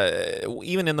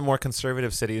 even in the more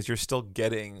conservative cities, you're still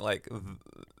getting like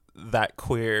that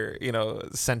queer,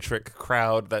 centric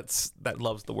crowd that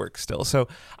loves the work still. So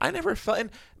I never felt. And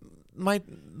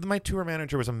my tour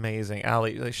manager was amazing,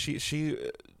 Allie. Like she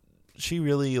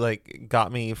really like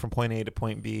got me from point A to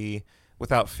point B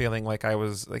without feeling like I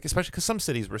was like, especially because some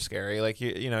cities were scary. Like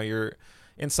you're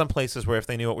in some places where if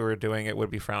they knew what we were doing, it would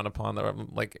be frowned upon.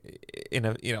 Like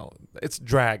it's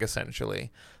drag essentially.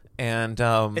 And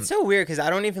it's so weird because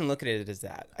I don't even look at it as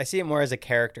that. I see it more as a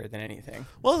character than anything.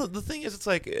 Well, the thing is, it's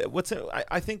like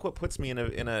I think what puts me in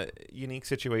a unique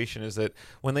situation is that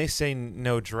when they say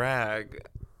no drag,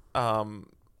 I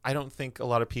don't think a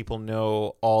lot of people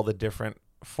know all the different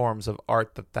forms of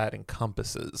art that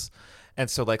encompasses. And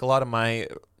so like a lot of my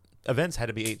events had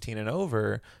to be 18 and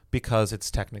over because it's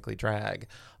technically drag.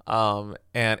 And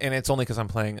it's only because I'm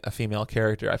playing a female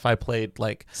character. If I played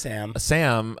like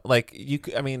Sam, like you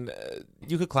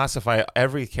could classify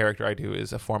every character I do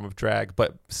as a form of drag,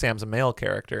 but Sam's a male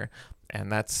character,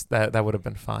 and that would have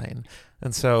been fine.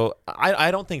 And so I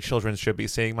don't think children should be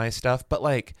seeing my stuff, but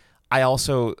like I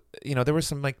also, there were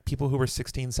some like people who were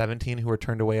 16, 17 who were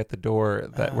turned away at the door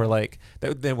that were like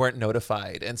they weren't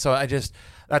notified, and so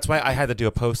that's why I had to do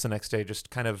a post the next day, just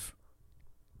kind of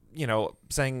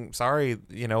saying sorry,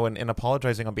 and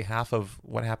apologizing on behalf of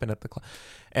what happened at the club.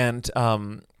 And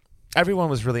everyone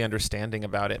was really understanding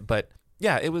about it. But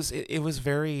yeah, it was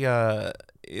very,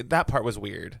 that part was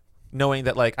weird, knowing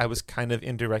that like I was kind of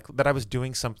that I was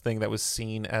doing something that was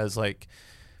seen as like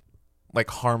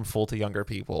harmful to younger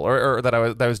people, or that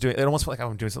I was doing, it almost felt like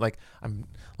I'm doing something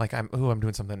I'm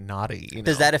doing something naughty.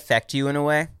 Does that affect you in a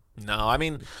way? No, I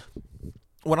mean,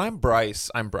 when I'm Bryce,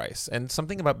 and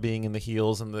something about being in the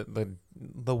heels and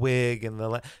the wig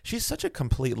and she's such a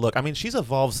complete look. I mean, she's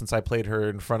evolved since I played her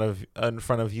in front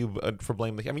of you for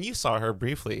Blame the. I mean, you saw her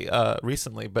briefly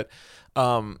recently, but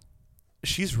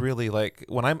she's really like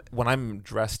when I'm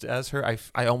dressed as her,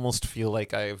 I almost feel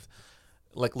like I've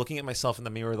like looking at myself in the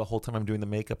mirror the whole time I'm doing the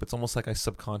makeup. It's almost like I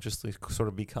subconsciously sort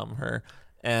of become her.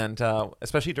 And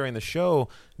especially during the show,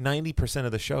 90%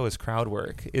 of the show is crowd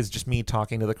work, is just me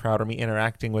talking to the crowd or me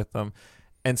interacting with them.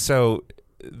 And so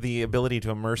the ability to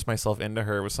immerse myself into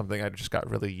her was something I just got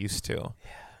really used to.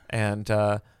 Yeah. And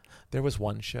there was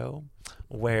one show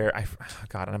where and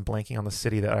I'm blanking on the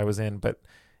city that I was in, but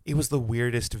it was the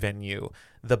weirdest venue.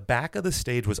 The back of the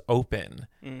stage was open.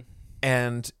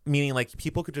 And meaning like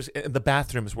people could just, the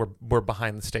bathrooms were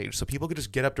behind the stage. So people could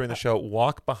just get up during the show,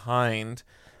 walk behind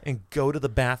and go to the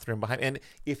bathroom behind. And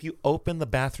if you open the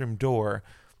bathroom door,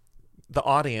 the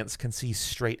audience can see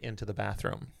straight into the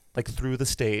bathroom, like through the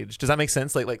stage. Does that make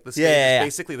sense? Like the stage is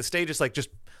basically the stage is like just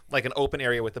like an open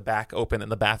area with the back open in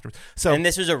the bathroom. So and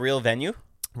this was a real venue?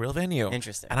 Real venue.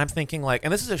 Interesting. And I'm thinking like,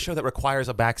 and this is a show that requires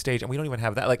a backstage and we don't even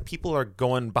have that. Like people are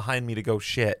going behind me to go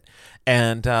shit.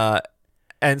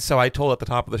 And so I told at the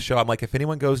top of the show, I'm like, if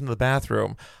anyone goes into the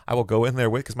bathroom, I will go in there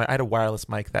with, because I had a wireless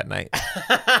mic that night.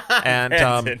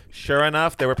 And sure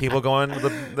enough, there were people going to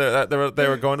they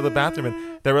were going to the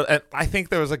bathroom, and I think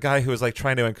there was a guy who was like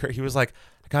trying to encourage. He was like,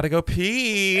 I gotta go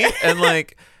pee, and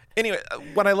like. Anyway,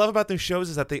 what I love about those shows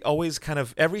is that they always kind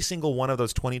of, every single one of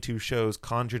those 22 shows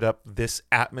conjured up this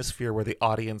atmosphere where the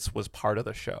audience was part of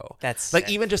the show. That's like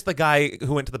sick. Even just the guy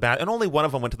who went to the bathroom, and only one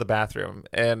of them went to the bathroom,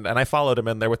 and I followed him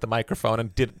in there with the microphone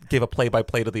and gave a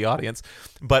play-by-play to the audience.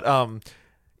 But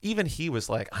even he was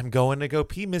like, I'm going to go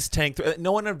pee, Miss Tank.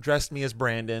 No one addressed me as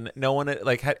Brandon. No one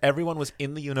everyone was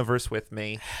in the universe with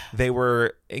me. It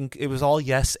was all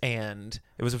yes and.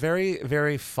 It was a very,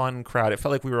 very fun crowd. It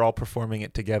felt like we were all performing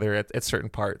it together at certain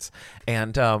parts.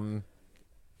 And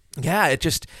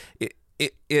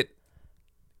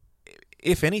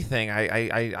if anything,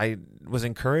 I was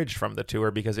encouraged from the tour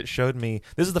because it showed me,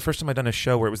 this is the first time I'd done a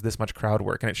show where it was this much crowd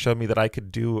work, and it showed me that I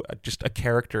could do just a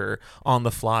character on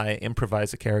the fly,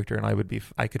 improvise a character, and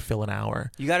I could fill an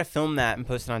hour. You got to film that and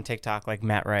post it on TikTok like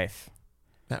Matt Rife.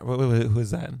 Who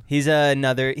is that? He's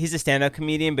a stand-up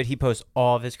comedian, but he posts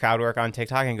all of his crowd work on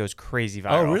TikTok and goes crazy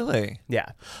viral. Oh, really? Yeah.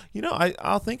 You know,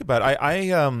 I'll think about it.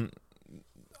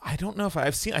 I don't know if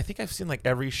I think I've seen like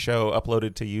every show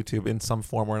uploaded to YouTube in some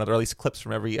form or another, or at least clips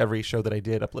from every show that I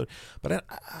did upload. But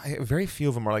I very few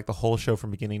of them are like the whole show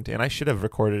from beginning to end. I should have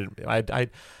recorded.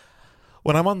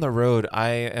 When I'm on the road, I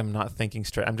am not thinking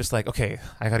straight. I'm just like, okay,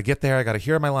 I got to get there. I got to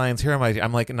hear my lines.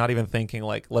 I'm like not even thinking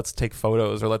like, let's take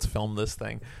photos or let's film this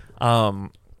thing.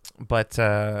 But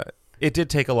it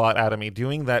did take a lot out of me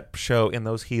doing that show in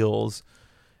those heels.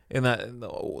 In the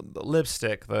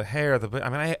lipstick, the hair,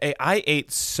 I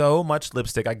ate so much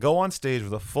lipstick. I go on stage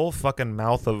with a full fucking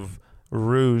mouth of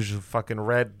rouge, fucking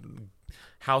red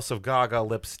House of Gaga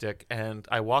lipstick, and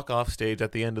I walk off stage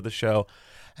at the end of the show,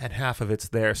 and half of it's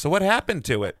there. So what happened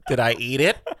to it? Did I eat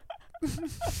it?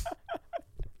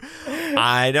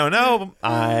 I don't know.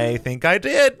 I think I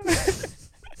did.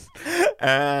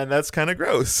 And that's kind of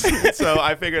gross. So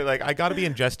I figured like I got to be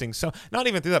ingesting not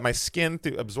even through that, my skin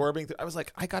through absorbing. I was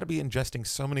like, I got to be ingesting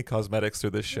so many cosmetics through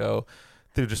this show,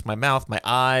 through just my mouth, my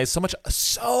eyes,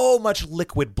 so much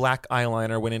liquid black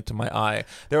eyeliner went into my eye.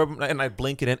 And I'd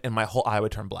blink it in and my whole eye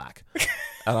would turn black.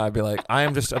 And I'd be like, I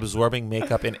am just absorbing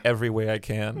makeup in every way I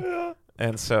can.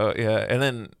 And so, yeah. And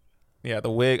then, yeah,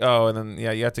 the wig. Oh, and then,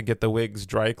 yeah, you have to get the wigs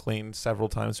dry cleaned several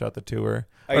times throughout the tour.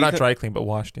 Or not dry cleaned, but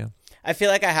washed, yeah. I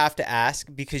feel like I have to ask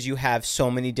because you have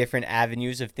so many different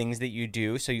avenues of things that you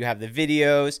do. So you have the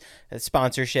videos, the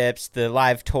sponsorships, the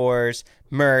live tours,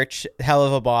 merch, Hell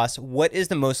of a Boss. What is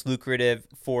the most lucrative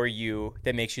for you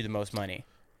that makes you the most money?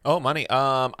 Oh, money.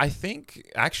 I think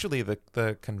actually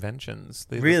the conventions,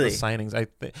 the signings.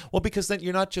 Well, because then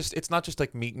it's not just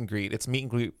like meet and greet. It's meet and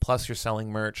greet plus you're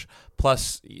selling merch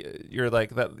plus you're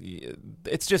like that.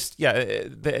 It's just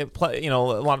a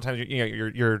lot of times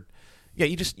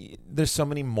there's so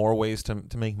many more ways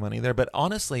to make money there. But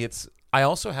honestly, I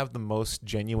also have the most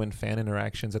genuine fan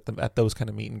interactions at those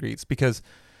kind of meet and greets because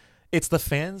it's the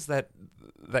fans that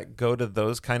go to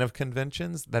those kind of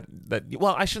conventions that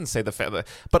well, I shouldn't say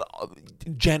but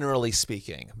generally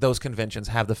speaking, those conventions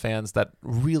have the fans that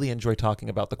really enjoy talking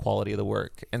about the quality of the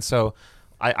work. And so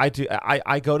I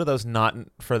go to those not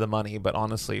for the money, but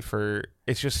honestly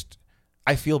it's just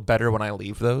I feel better when I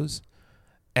leave those.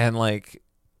 And like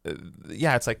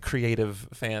yeah, it's like creative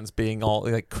fans being all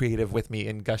like creative with me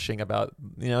and gushing about,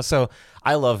 so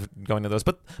I love going to those.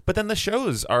 But then the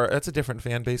shows that's a different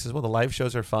fan base as well. The live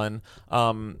shows are fun.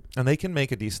 And they can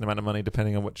make a decent amount of money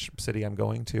depending on which city I'm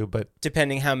going to. But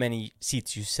depending how many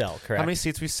seats you sell, correct? How many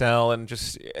seats we sell, and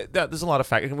just there's a lot of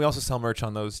factors. And we also sell merch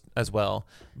on those as well.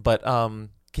 But can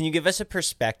you give us a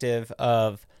perspective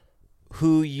of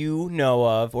who you know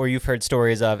of or you've heard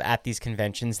stories of at these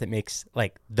conventions that makes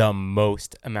like the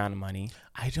most amount of money?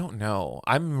 I don't know.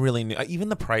 I'm really new. Even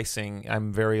the pricing,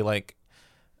 I'm very like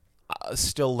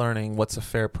still learning what's a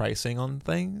fair pricing on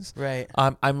things. Right.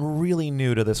 I'm really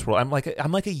new to this world. I'm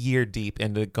like a year deep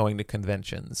into going to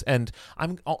conventions, and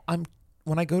I'm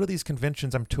when I go to these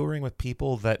conventions, I'm touring with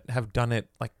people that have done it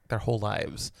like their whole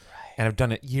lives, and have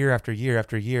done it year after year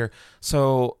after year.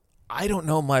 So I don't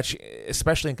know much,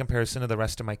 especially in comparison to the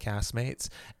rest of my castmates.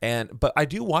 But I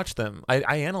do watch them.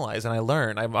 I analyze and I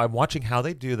learn. I'm watching how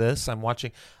they do this. I'm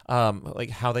watching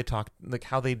like how they talk, like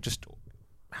how they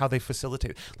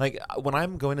facilitate. Like when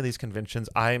I'm going to these conventions,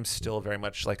 I'm still very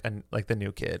much like the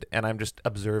new kid, and I'm just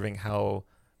observing how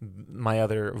my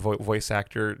other voice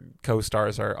actor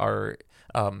co-stars are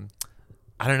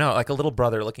I don't know, like a little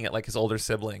brother looking at like his older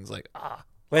siblings, like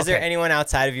Was there anyone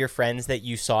outside of your friends that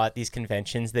you saw at these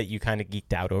conventions that you kind of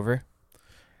geeked out over?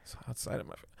 So outside of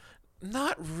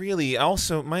not really.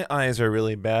 Also, my eyes are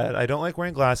really bad. I don't like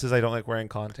wearing glasses. I don't like wearing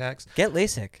contacts. Get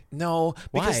LASIK. No,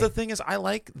 because Why? The thing is, I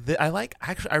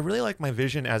really like my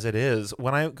vision as it is.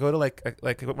 When I go to like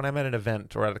when I'm at an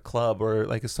event or at a club or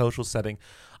like a social setting,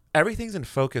 everything's in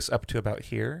focus up to about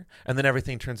here, and then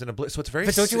everything turns into blitz. So it's very.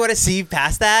 But don't you want to see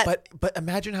past that? But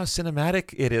imagine how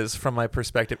cinematic it is from my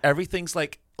perspective. Everything's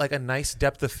like a nice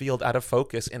depth of field out of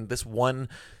focus, and this one,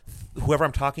 whoever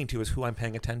I'm talking to is who I'm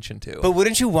paying attention to. But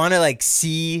wouldn't you want to like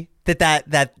see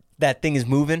that thing is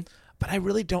moving? But I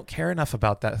really don't care enough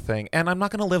about that thing. And I'm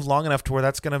not going to live long enough to where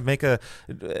that's going to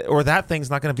or that thing's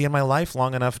not going to be in my life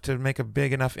long enough to make a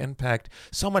big enough impact.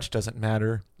 So much doesn't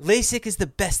matter. LASIK is the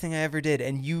best thing I ever did,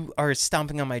 and you are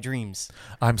stomping on my dreams.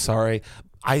 I'm sorry.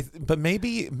 But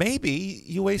maybe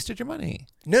you wasted your money.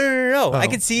 No. Oh. I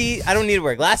can see. I don't need to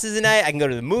wear glasses at night. I can go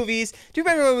to the movies. Do you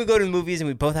remember when we go to the movies and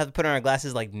we both have to put on our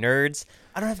glasses like nerds?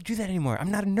 I don't have to do that anymore. I'm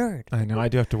not a nerd. I know. I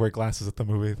do have to wear glasses at the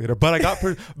movie theater, but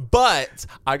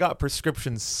I got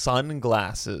prescription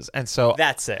sunglasses, and so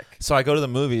that's sick. So I go to the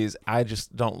movies. I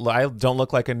don't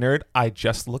look like a nerd. I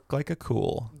just look like a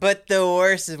cool. But the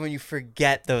worst is when you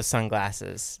forget those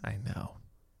sunglasses. I know.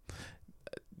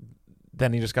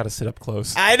 Then you just got to sit up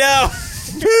close. I know.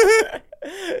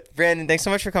 Brandon, thanks so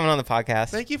much for coming on the podcast.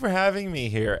 Thank you for having me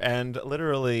here. And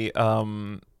literally, I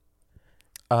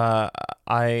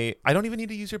don't even need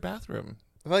to use your bathroom.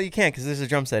 Well, you can't because there's a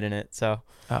drum set in it. So.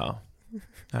 Oh.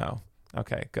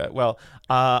 Okay. Good. Well,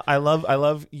 I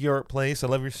love your place. I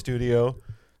love your studio.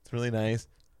 It's really nice.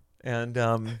 And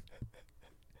how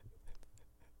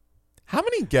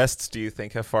many guests do you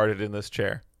think have farted in this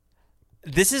chair?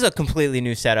 This is a completely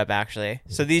new setup, actually.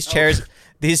 So these chairs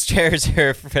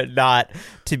are not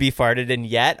to be farted in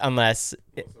yet, unless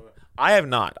I have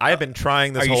not. I have been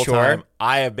trying this whole sure? time.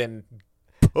 I have been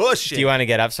pushing. Do you want to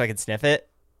get up so I can sniff it?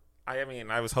 I mean,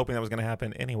 I was hoping that was going to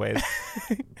happen anyways.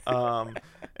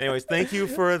 Anyways, thank you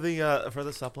for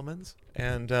the supplements,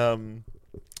 and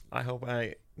I hope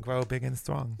I grow big and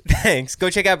strong. Thanks. Go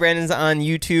check out Brandon's on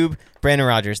YouTube. Brandon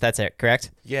Rogers. That's it,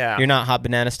 correct? Yeah. You're not Hot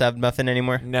Banana Stuffed Muffin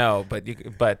anymore? No, but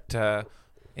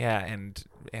yeah,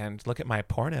 and look at my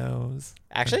pornos.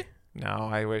 Actually? No,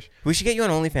 I wish. We should get you on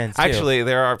OnlyFans, too. Actually,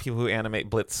 there are people who animate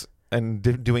Blitz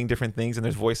and doing different things, and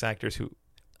there's voice actors who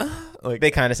they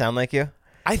kind of sound like you.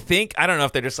 I don't know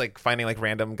if they're just like finding like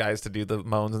random guys to do the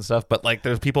moans and stuff, but like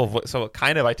there's people, so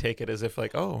kind of I take it as if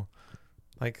like, oh,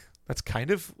 like that's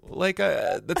kind of like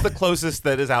that's the closest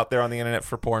that is out there on the internet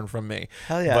for porn from me.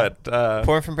 Hell yeah. But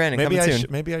porn from Brandon maybe coming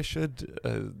soon. Maybe I should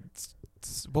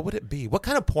what would it be? What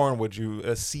kind of porn would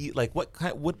you see? Like what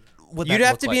kind would you'd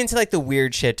have to be into like the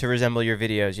weird shit to resemble your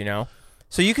videos, you know?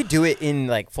 So you could do it in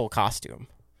like full costume.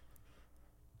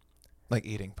 Like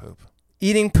eating poop.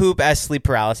 Eating poop as sleep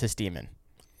paralysis demon.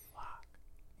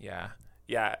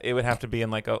 Yeah, it would have to be in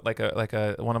like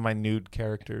a one of my nude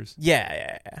characters.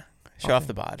 Yeah. Show off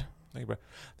the bod. Think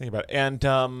about it.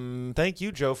 And thank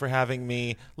you, Joe, for having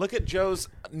me. Look at Joe's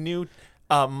new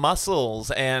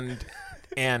muscles, and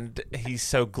he's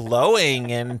so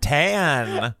glowing and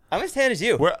tan. I'm as tan as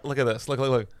you. Look at this.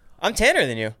 Look. I'm tanner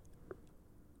than you.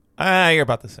 You're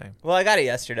about the same. Well, I got it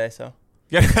yesterday, so.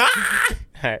 Yeah.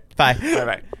 All right. Bye.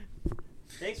 Bye.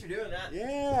 Thanks for doing that.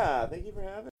 Yeah. Thank you for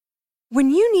having me. When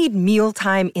you need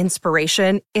mealtime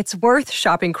inspiration, it's worth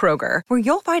shopping Kroger, where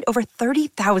you'll find over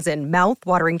 30,000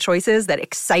 mouth-watering choices that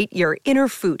excite your inner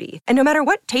foodie. And no matter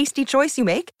what tasty choice you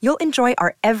make, you'll enjoy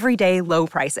our everyday low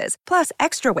prices, plus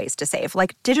extra ways to save,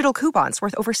 like digital coupons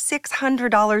worth over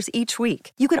 $600 each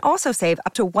week. You can also save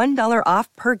up to $1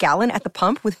 off per gallon at the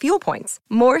pump with fuel points.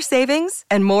 More savings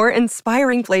and more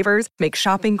inspiring flavors make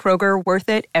shopping Kroger worth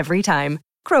it every time.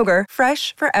 Kroger,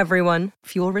 fresh for everyone.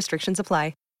 Fuel restrictions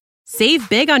apply. Save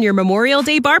big on your Memorial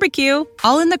Day barbecue,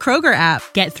 all in the Kroger app.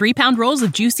 Get 3-pound rolls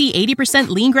of juicy 80%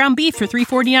 lean ground beef for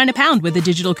 $3.49 a pound with a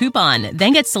digital coupon.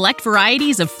 Then get select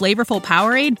varieties of flavorful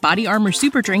Powerade, Body Armor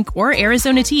Super Drink, or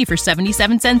Arizona tea for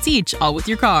 77 cents each, all with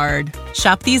your card.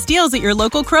 Shop these deals at your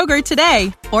local Kroger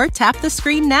today, or tap the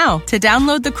screen now to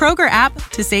download the Kroger app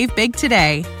to save big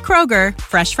today. Kroger,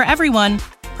 fresh for everyone.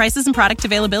 Prices and product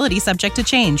availability subject to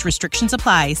change. Restrictions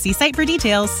apply. See site for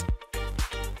details.